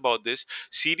concerned about this.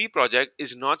 CD Projekt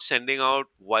is not sending out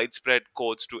widespread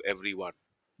codes to everyone,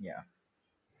 Yeah.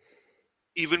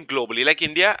 even globally. Like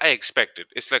India, I expect it.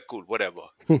 It's like cool, whatever.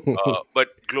 But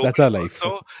That's globally our life.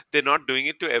 also, they're not doing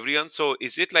it to everyone. So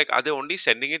is it like are they only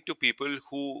sending it to people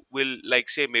who will like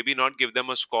say maybe not give them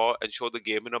a score and show the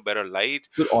game in a better light,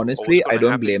 Dude, or what's honestly, I gonna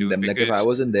don't happen, blame dude? them. Like, if I Because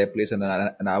was in their place and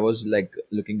I was like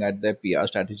looking at their PR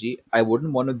strategy, I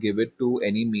wouldn't want to give it to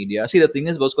any media. See, the thing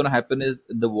is, what's going to happen is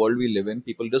in the world we live in,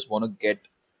 people just want to get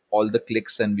all the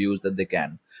clicks and views that they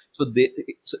can. So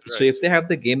so right, if they have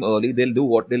the game early, they'll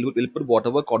put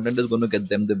whatever content is going to get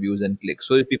them the views and clicks.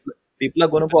 So if people are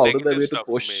going to the go out of their negative way to stuff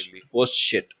mainly. post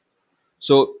shit.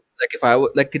 So, like, if I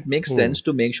would like, it makes Hmm. sense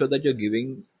to make sure that you're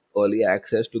giving early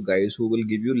access to guys who will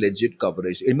give you legit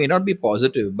coverage. It may not be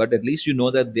positive, but at least you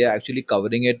know that they're actually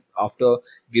covering it after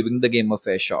giving the game a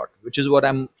fair shot, which is what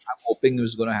I'm hoping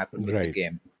is going to happen with the Right.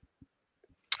 game.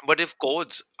 But if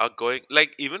codes are going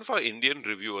like even for Indian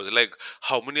reviewers, like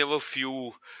how many of a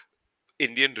few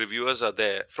Indian reviewers are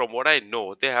there? From what I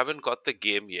know, they haven't got the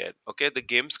game yet. Okay, the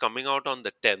game's coming out on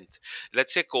the 10th.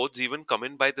 Let's say codes even come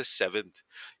in by the 7th.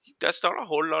 That's not a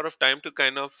whole lot of time to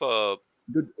kind of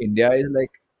Dude, India is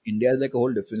like a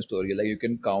whole different story. Like, you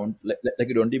can count, like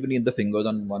you don't even need the fingers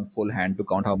on one full hand to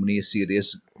count how many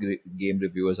serious game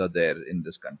reviewers are there in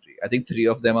this country. I think three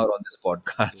of them are on this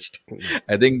podcast.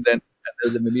 I think then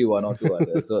there's maybe one or two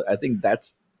others. So I think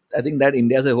that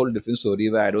India is a whole different story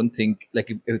where I don't think,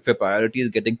 like, if a priority is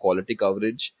getting quality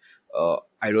coverage,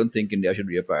 I don't think India should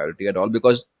be a priority at all,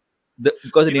 because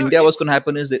in India what's it's going to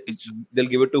happen is that it's they'll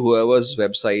give it to whoever's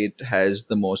website has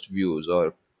the most views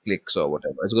or clicks or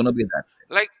whatever. It's going to be that.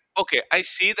 like Okay, I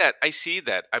see that. I see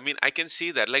that. I mean, I can see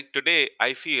that. Like today,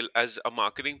 I feel as a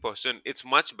marketing person, it's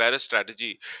much better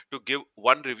strategy to give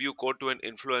one review code to an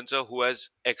influencer who has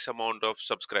X amount of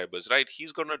subscribers, right?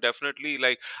 He's gonna definitely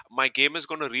like my game is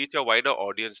gonna reach a wider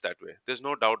audience that way. There's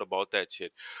no doubt about that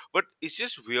shit. But it's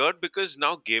just weird because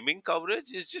now gaming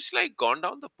coverage is just like gone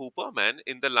down the pooper, man,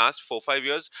 in the last 4 5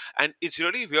 years. And it's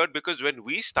really weird because when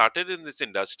we started in this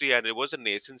industry and it was a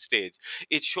nascent stage,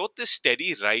 it showed this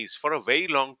steady rise for a very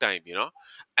long time,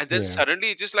 and then Yeah.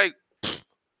 suddenly it just like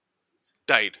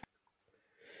died.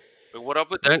 Like, what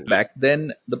up with that, Oh, dude? Back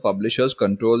then the publishers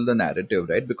control the narrative,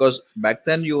 right? Because back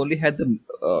then you only had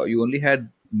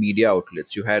media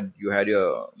outlets. You had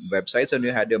your websites and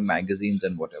you had your magazines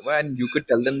and whatever, and you could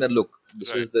tell them that, look, this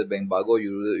Right, is the embargo,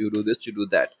 you do this, you do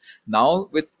that. Now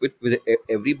with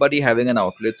everybody having an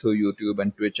outlet through YouTube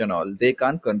and Twitch and all, they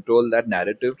can't control that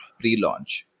narrative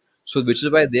pre-launch. So which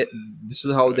is why this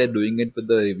is how right, they're doing it with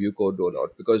the review code rollout,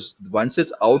 because once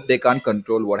it's out, they can't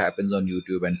control what happens on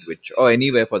YouTube and Twitch or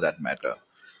anywhere for that matter.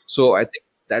 So I think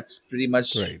that's pretty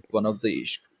much right. one of the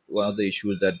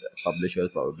issues that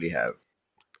publishers probably have.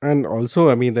 And also,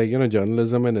 I mean, like,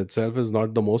 journalism in itself is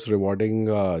not the most rewarding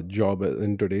job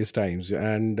in today's times.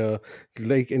 And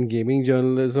like in gaming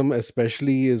journalism,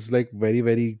 especially, is like very,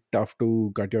 very tough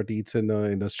to cut your teeth in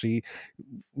the industry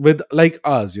with like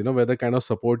us, where the kind of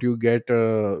support you get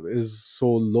is so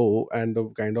low, and the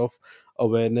kind of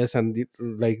awareness and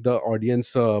like the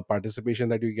audience participation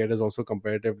that you get is also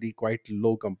comparatively quite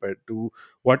low compared to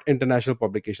what international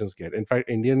publications get. In fact,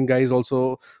 Indian guys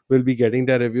also will be getting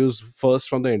their reviews first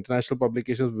from the international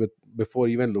publications before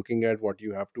even looking at what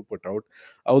you have to put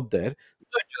out there.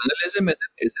 So journalism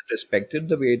isn't respected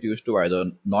the way it used to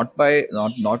either. Not by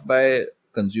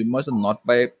consumers and not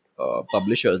by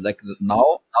publishers. Like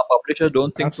now publishers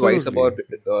don't think twice about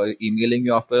Absolutely. emailing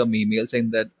you after an email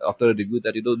saying that after a review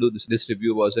that, this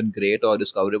review wasn't great or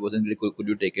discovery wasn't great. Could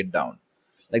you take it down?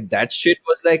 Like that shit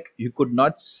was like you could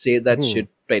not say that Hmm. shit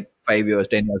right 5 years,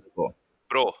 10 years ago.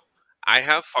 bro. I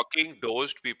have fucking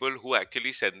dosed people who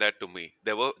actually send that to me.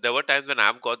 There were times when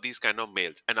I've got these kind of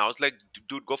mails, and I was like,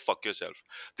 dude, go fuck yourself.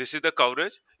 This is the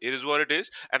coverage. It is what it is."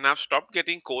 And I've stopped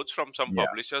getting quotes from some Yeah,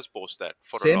 publishers post that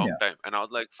for a same long here. time, and I was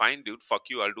like, "Fine, dude, fuck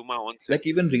you. I'll do my own thing." Like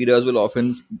even readers will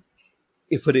often,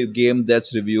 if a game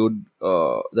that's reviewed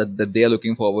that they are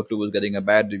looking forward to is getting a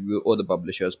bad review, or the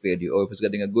publishers paid you, or if it's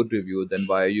getting a good review, then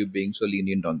why are you being so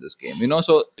lenient on this game,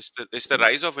 so It's the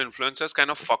rise of influencers kind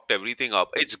of fucked everything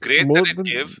up. It's great that more it than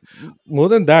gave. more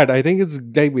than that, I think it's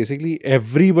like basically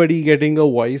everybody getting a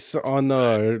voice on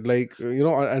Right. like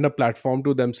and a platform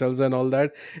to themselves and all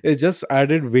that. It just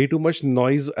added way too much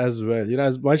noise as well,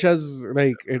 as much as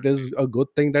like it is a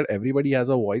good thing that everybody has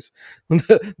a voice.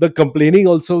 The complaining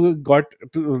also got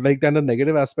to like, then the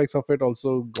negative aspects of it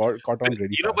also got caught on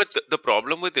really But fast. the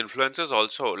problem with influencers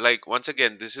also, like once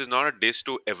again, this is not a diss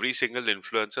to every single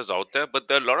influencers out there, but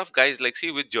there are a lot of guys like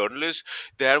see with journalists,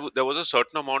 there was a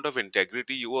certain amount of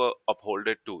integrity you were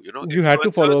upholded to. You had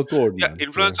to Influencers, follow a code, yeah, man. Yeah.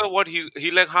 influencer, what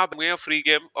he like, ha, bring me a free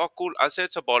game. Oh, cool. I say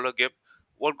it's a baller game.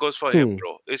 What goes for him, Hmm.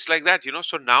 bro? It's like that.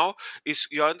 So now is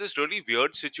you're in this really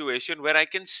weird situation where I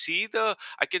can see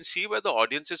where the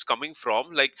audience is coming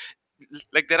from. Like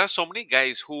there are so many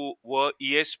guys who were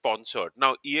EA sponsored.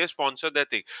 Now EA sponsored their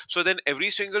thing. So then every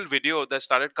single video that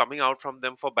started coming out from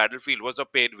them for Battlefield was a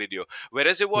paid video.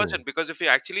 Whereas it Hmm. wasn't, because if you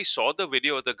actually saw the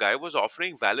video, the guy was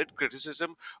offering valid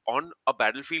criticism on a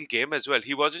Battlefield game as well.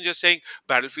 He wasn't just saying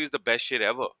Battlefield is the best shit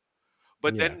ever.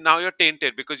 But Yeah. then now you're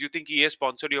tainted because you think EA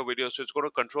sponsored your video, so it's going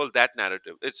to control that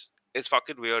narrative. It's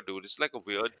fucking weird, dude. It's like a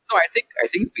weird. no, I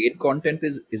think paid content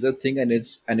is a thing, and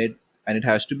it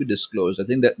has to be disclosed. I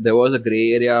think that there was a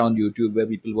gray area on YouTube where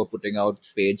people were putting out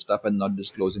paid stuff and not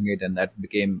disclosing it, and that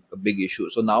became a big issue.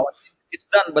 So now it's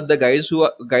done, but the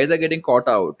guys are getting caught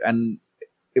out, and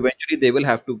eventually they will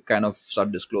have to kind of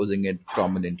start disclosing it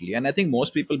prominently. And I think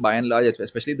most people, by and large,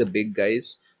 especially the big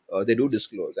guys, they do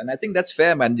disclose, and I think that's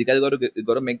fair, man. You guys got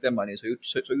to make their money, so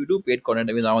you do paid content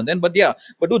every now and then. But yeah,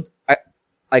 but dude,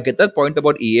 I get that point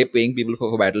about EA paying people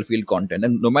for Battlefield content,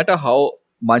 and no matter how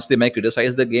much they might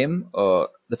criticize the game,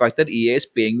 the fact that EA is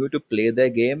paying you to play their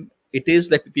game, it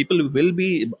is like people will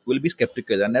be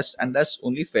skeptical, and that's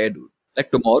only fair, dude.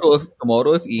 Like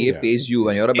tomorrow if EA Yeah. pays you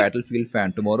and you're a It, Battlefield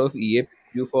fan, tomorrow if EA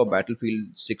pays you for Battlefield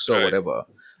 6 or right. whatever,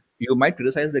 you might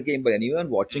criticize the game, but anyone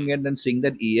watching it and seeing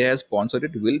that EA has sponsored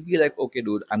it will be like, okay,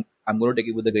 dude, I'm going to take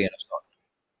it with a grain of salt.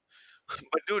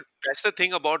 But dude, that's the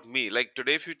thing about me. Like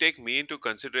today, if you take me into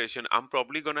consideration, I'm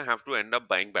probably gonna have to end up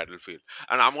buying Battlefield,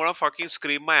 and I'm gonna fucking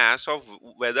scream my ass off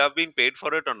whether I've been paid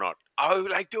for it or not. I'll be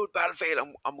like, dude, Battlefield.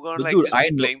 I'm gonna But like dude, just I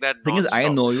be know. playing that Thing is, I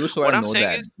non-stop. know you, so I What I'm know saying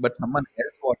that. is, But someone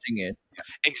else watching it.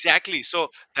 Exactly. So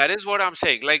that is what I'm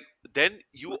saying. Like, then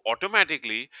you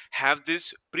automatically have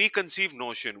this preconceived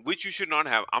notion, which you should not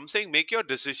have. I'm saying make your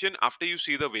decision after you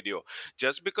see the video.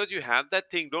 Just because you have that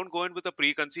thing, don't go in with a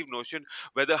preconceived notion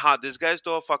whether, ha, this guy's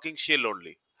to a fucking shill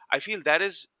only. I feel that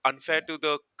is unfair to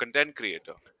the content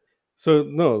creator. So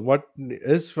no, what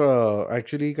is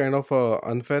actually kind of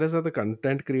unfair is that the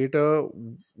content creator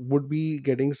would be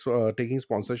getting taking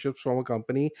sponsorships from a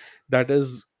company that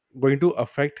is going to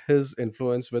affect his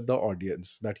influence with the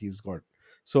audience that he's got.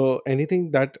 So anything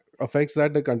that affects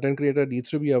that, the content creator needs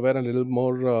to be aware and a little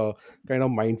more kind of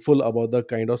mindful about the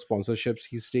kind of sponsorships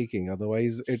he's taking.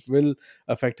 Otherwise, it will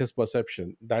affect his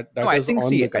perception. That No, that I is think, on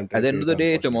see, the at content the end of creator, the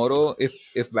day, unfortunately.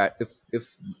 tomorrow,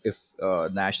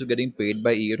 if Nash is getting paid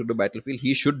by EA to do Battlefield,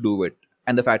 he should do it.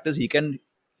 And the fact is, he can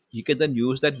then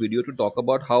use that video to talk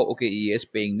about how, okay, EA is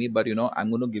paying me, but I'm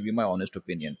going to give you my honest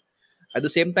opinion. At the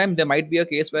same time, there might be a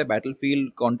case where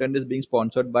Battlefield content is being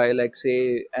sponsored by, like,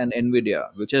 say, an Nvidia,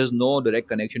 which has no direct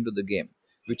connection to the game,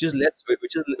 which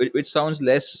sounds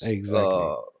less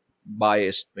Exactly.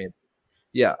 biased, maybe.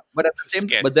 Yeah, but at the same,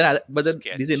 Sketch. but then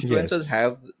these Sketch. influencers Yes.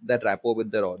 have that rapport with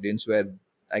their audience where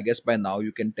I guess by now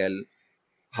you can tell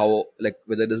how, like,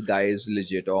 whether this guy is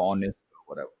legit or honest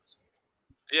or whatever.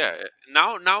 Yeah,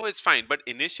 now it's fine, but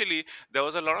initially there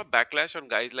was a lot of backlash on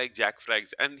guys like Jack Frags,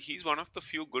 and he's one of the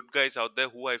few good guys out there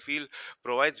who I feel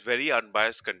provides very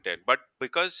unbiased content. But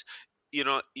because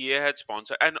EA had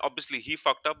sponsored, and obviously he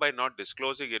fucked up by not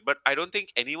disclosing it, but I don't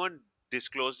think anyone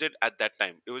disclosed it at that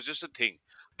time. It was just a thing.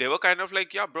 They were kind of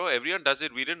like, yeah, bro, everyone does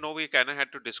it. We didn't know we kind of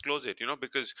had to disclose it,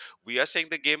 because we are saying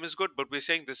the game is good, but we're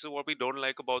saying this is what we don't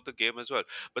like about the game as well.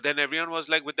 But then everyone was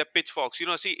like with the pitchforks.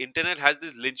 See, internet has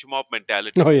this lynch mob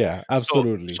mentality. Oh yeah, So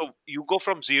absolutely. so you go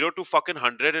from 0 to fucking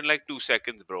 100 in like 2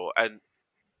 seconds, bro. And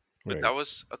but Right. that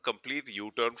was a complete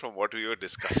U-turn from what we were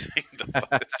discussing.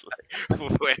 It's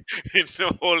like went into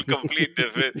a whole complete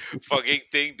different fucking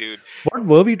thing, dude. What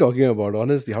were we talking about?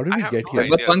 Honestly, how did I we have get no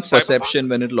here? idea. Cyberpunk Cyberpunk? perception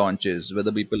when it launches,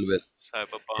 whether people will.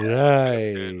 Cyberpunk. Okay,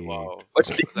 okay. Right. Wow. But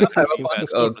speaking of That's a deep Cyberpunk, ass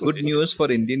good conversation. news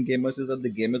for Indian gamers is that the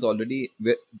game is already.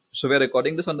 So we're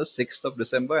recording this on the 6th of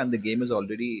December, and the game is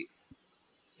already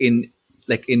in,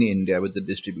 like, in India with the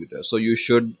distributor. So you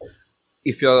should,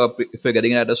 if you're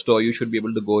getting it at a store, you should be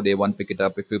able to go day one, pick it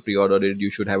up. If you pre-ordered it, you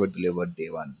should have it delivered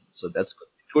day one. So that's good.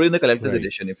 Including the collector's Right.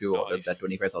 edition if you ordered that Nice.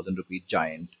 25,000 rupee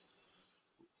giant.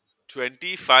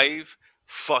 25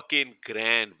 fucking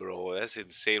grand, bro. That's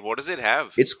insane. What does it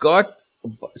have? It's got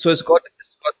so it's got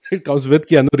It comes with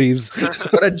Keanu Reeves. it's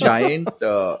got a giant.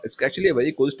 It's actually a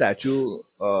very cool statue.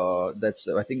 That's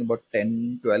I think about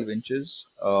 10-12 inches.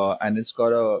 And it's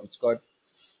got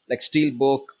like steel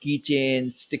book,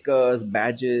 keychains, stickers,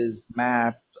 badges,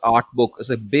 map, art book. It's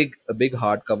a big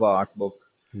hardcover art book.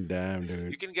 Damn, You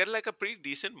dude. can get like a pretty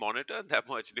decent monitor that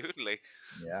much, dude. Like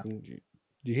Yeah.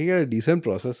 You can get a decent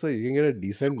processor. You can get a you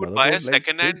decent could buy a motherboard. Like,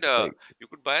 second dude, hand like you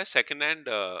could buy a second hand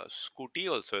scooty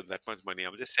also in that much money.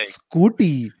 I'm just saying.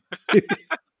 Scooty.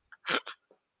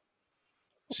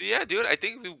 So yeah, dude, I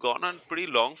think we've gone on pretty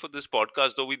long for this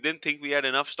podcast, though we didn't think we had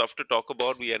enough stuff to talk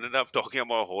about. We ended up talking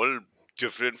about a whole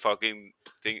different fucking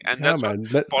thing. And Yeah, that's what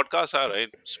man. podcasts are, right?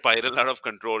 Spiral out of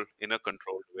control in a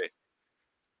controlled way.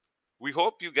 We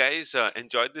hope you guys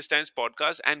enjoyed this time's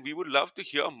podcast, and we would love to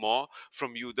hear more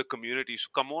from you, the community. So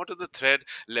come over to the thread.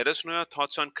 Let us know your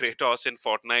thoughts on Kratos in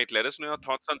Fortnite. Let us know your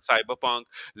thoughts on Cyberpunk.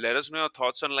 Let us know your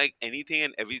thoughts on like anything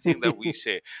and everything that we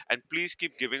say. And please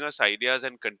keep giving us ideas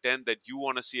and content that you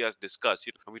want to see us discuss.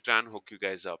 And we try and hook you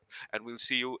guys up. And we'll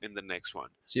see you in the next one.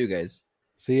 See you guys.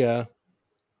 See ya.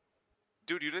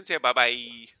 Dude, you didn't say bye bye.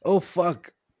 Oh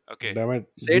fuck. Okay, Damn it.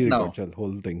 Say it Re-record now. the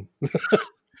whole thing.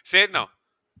 say it now.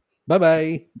 Bye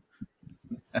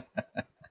bye.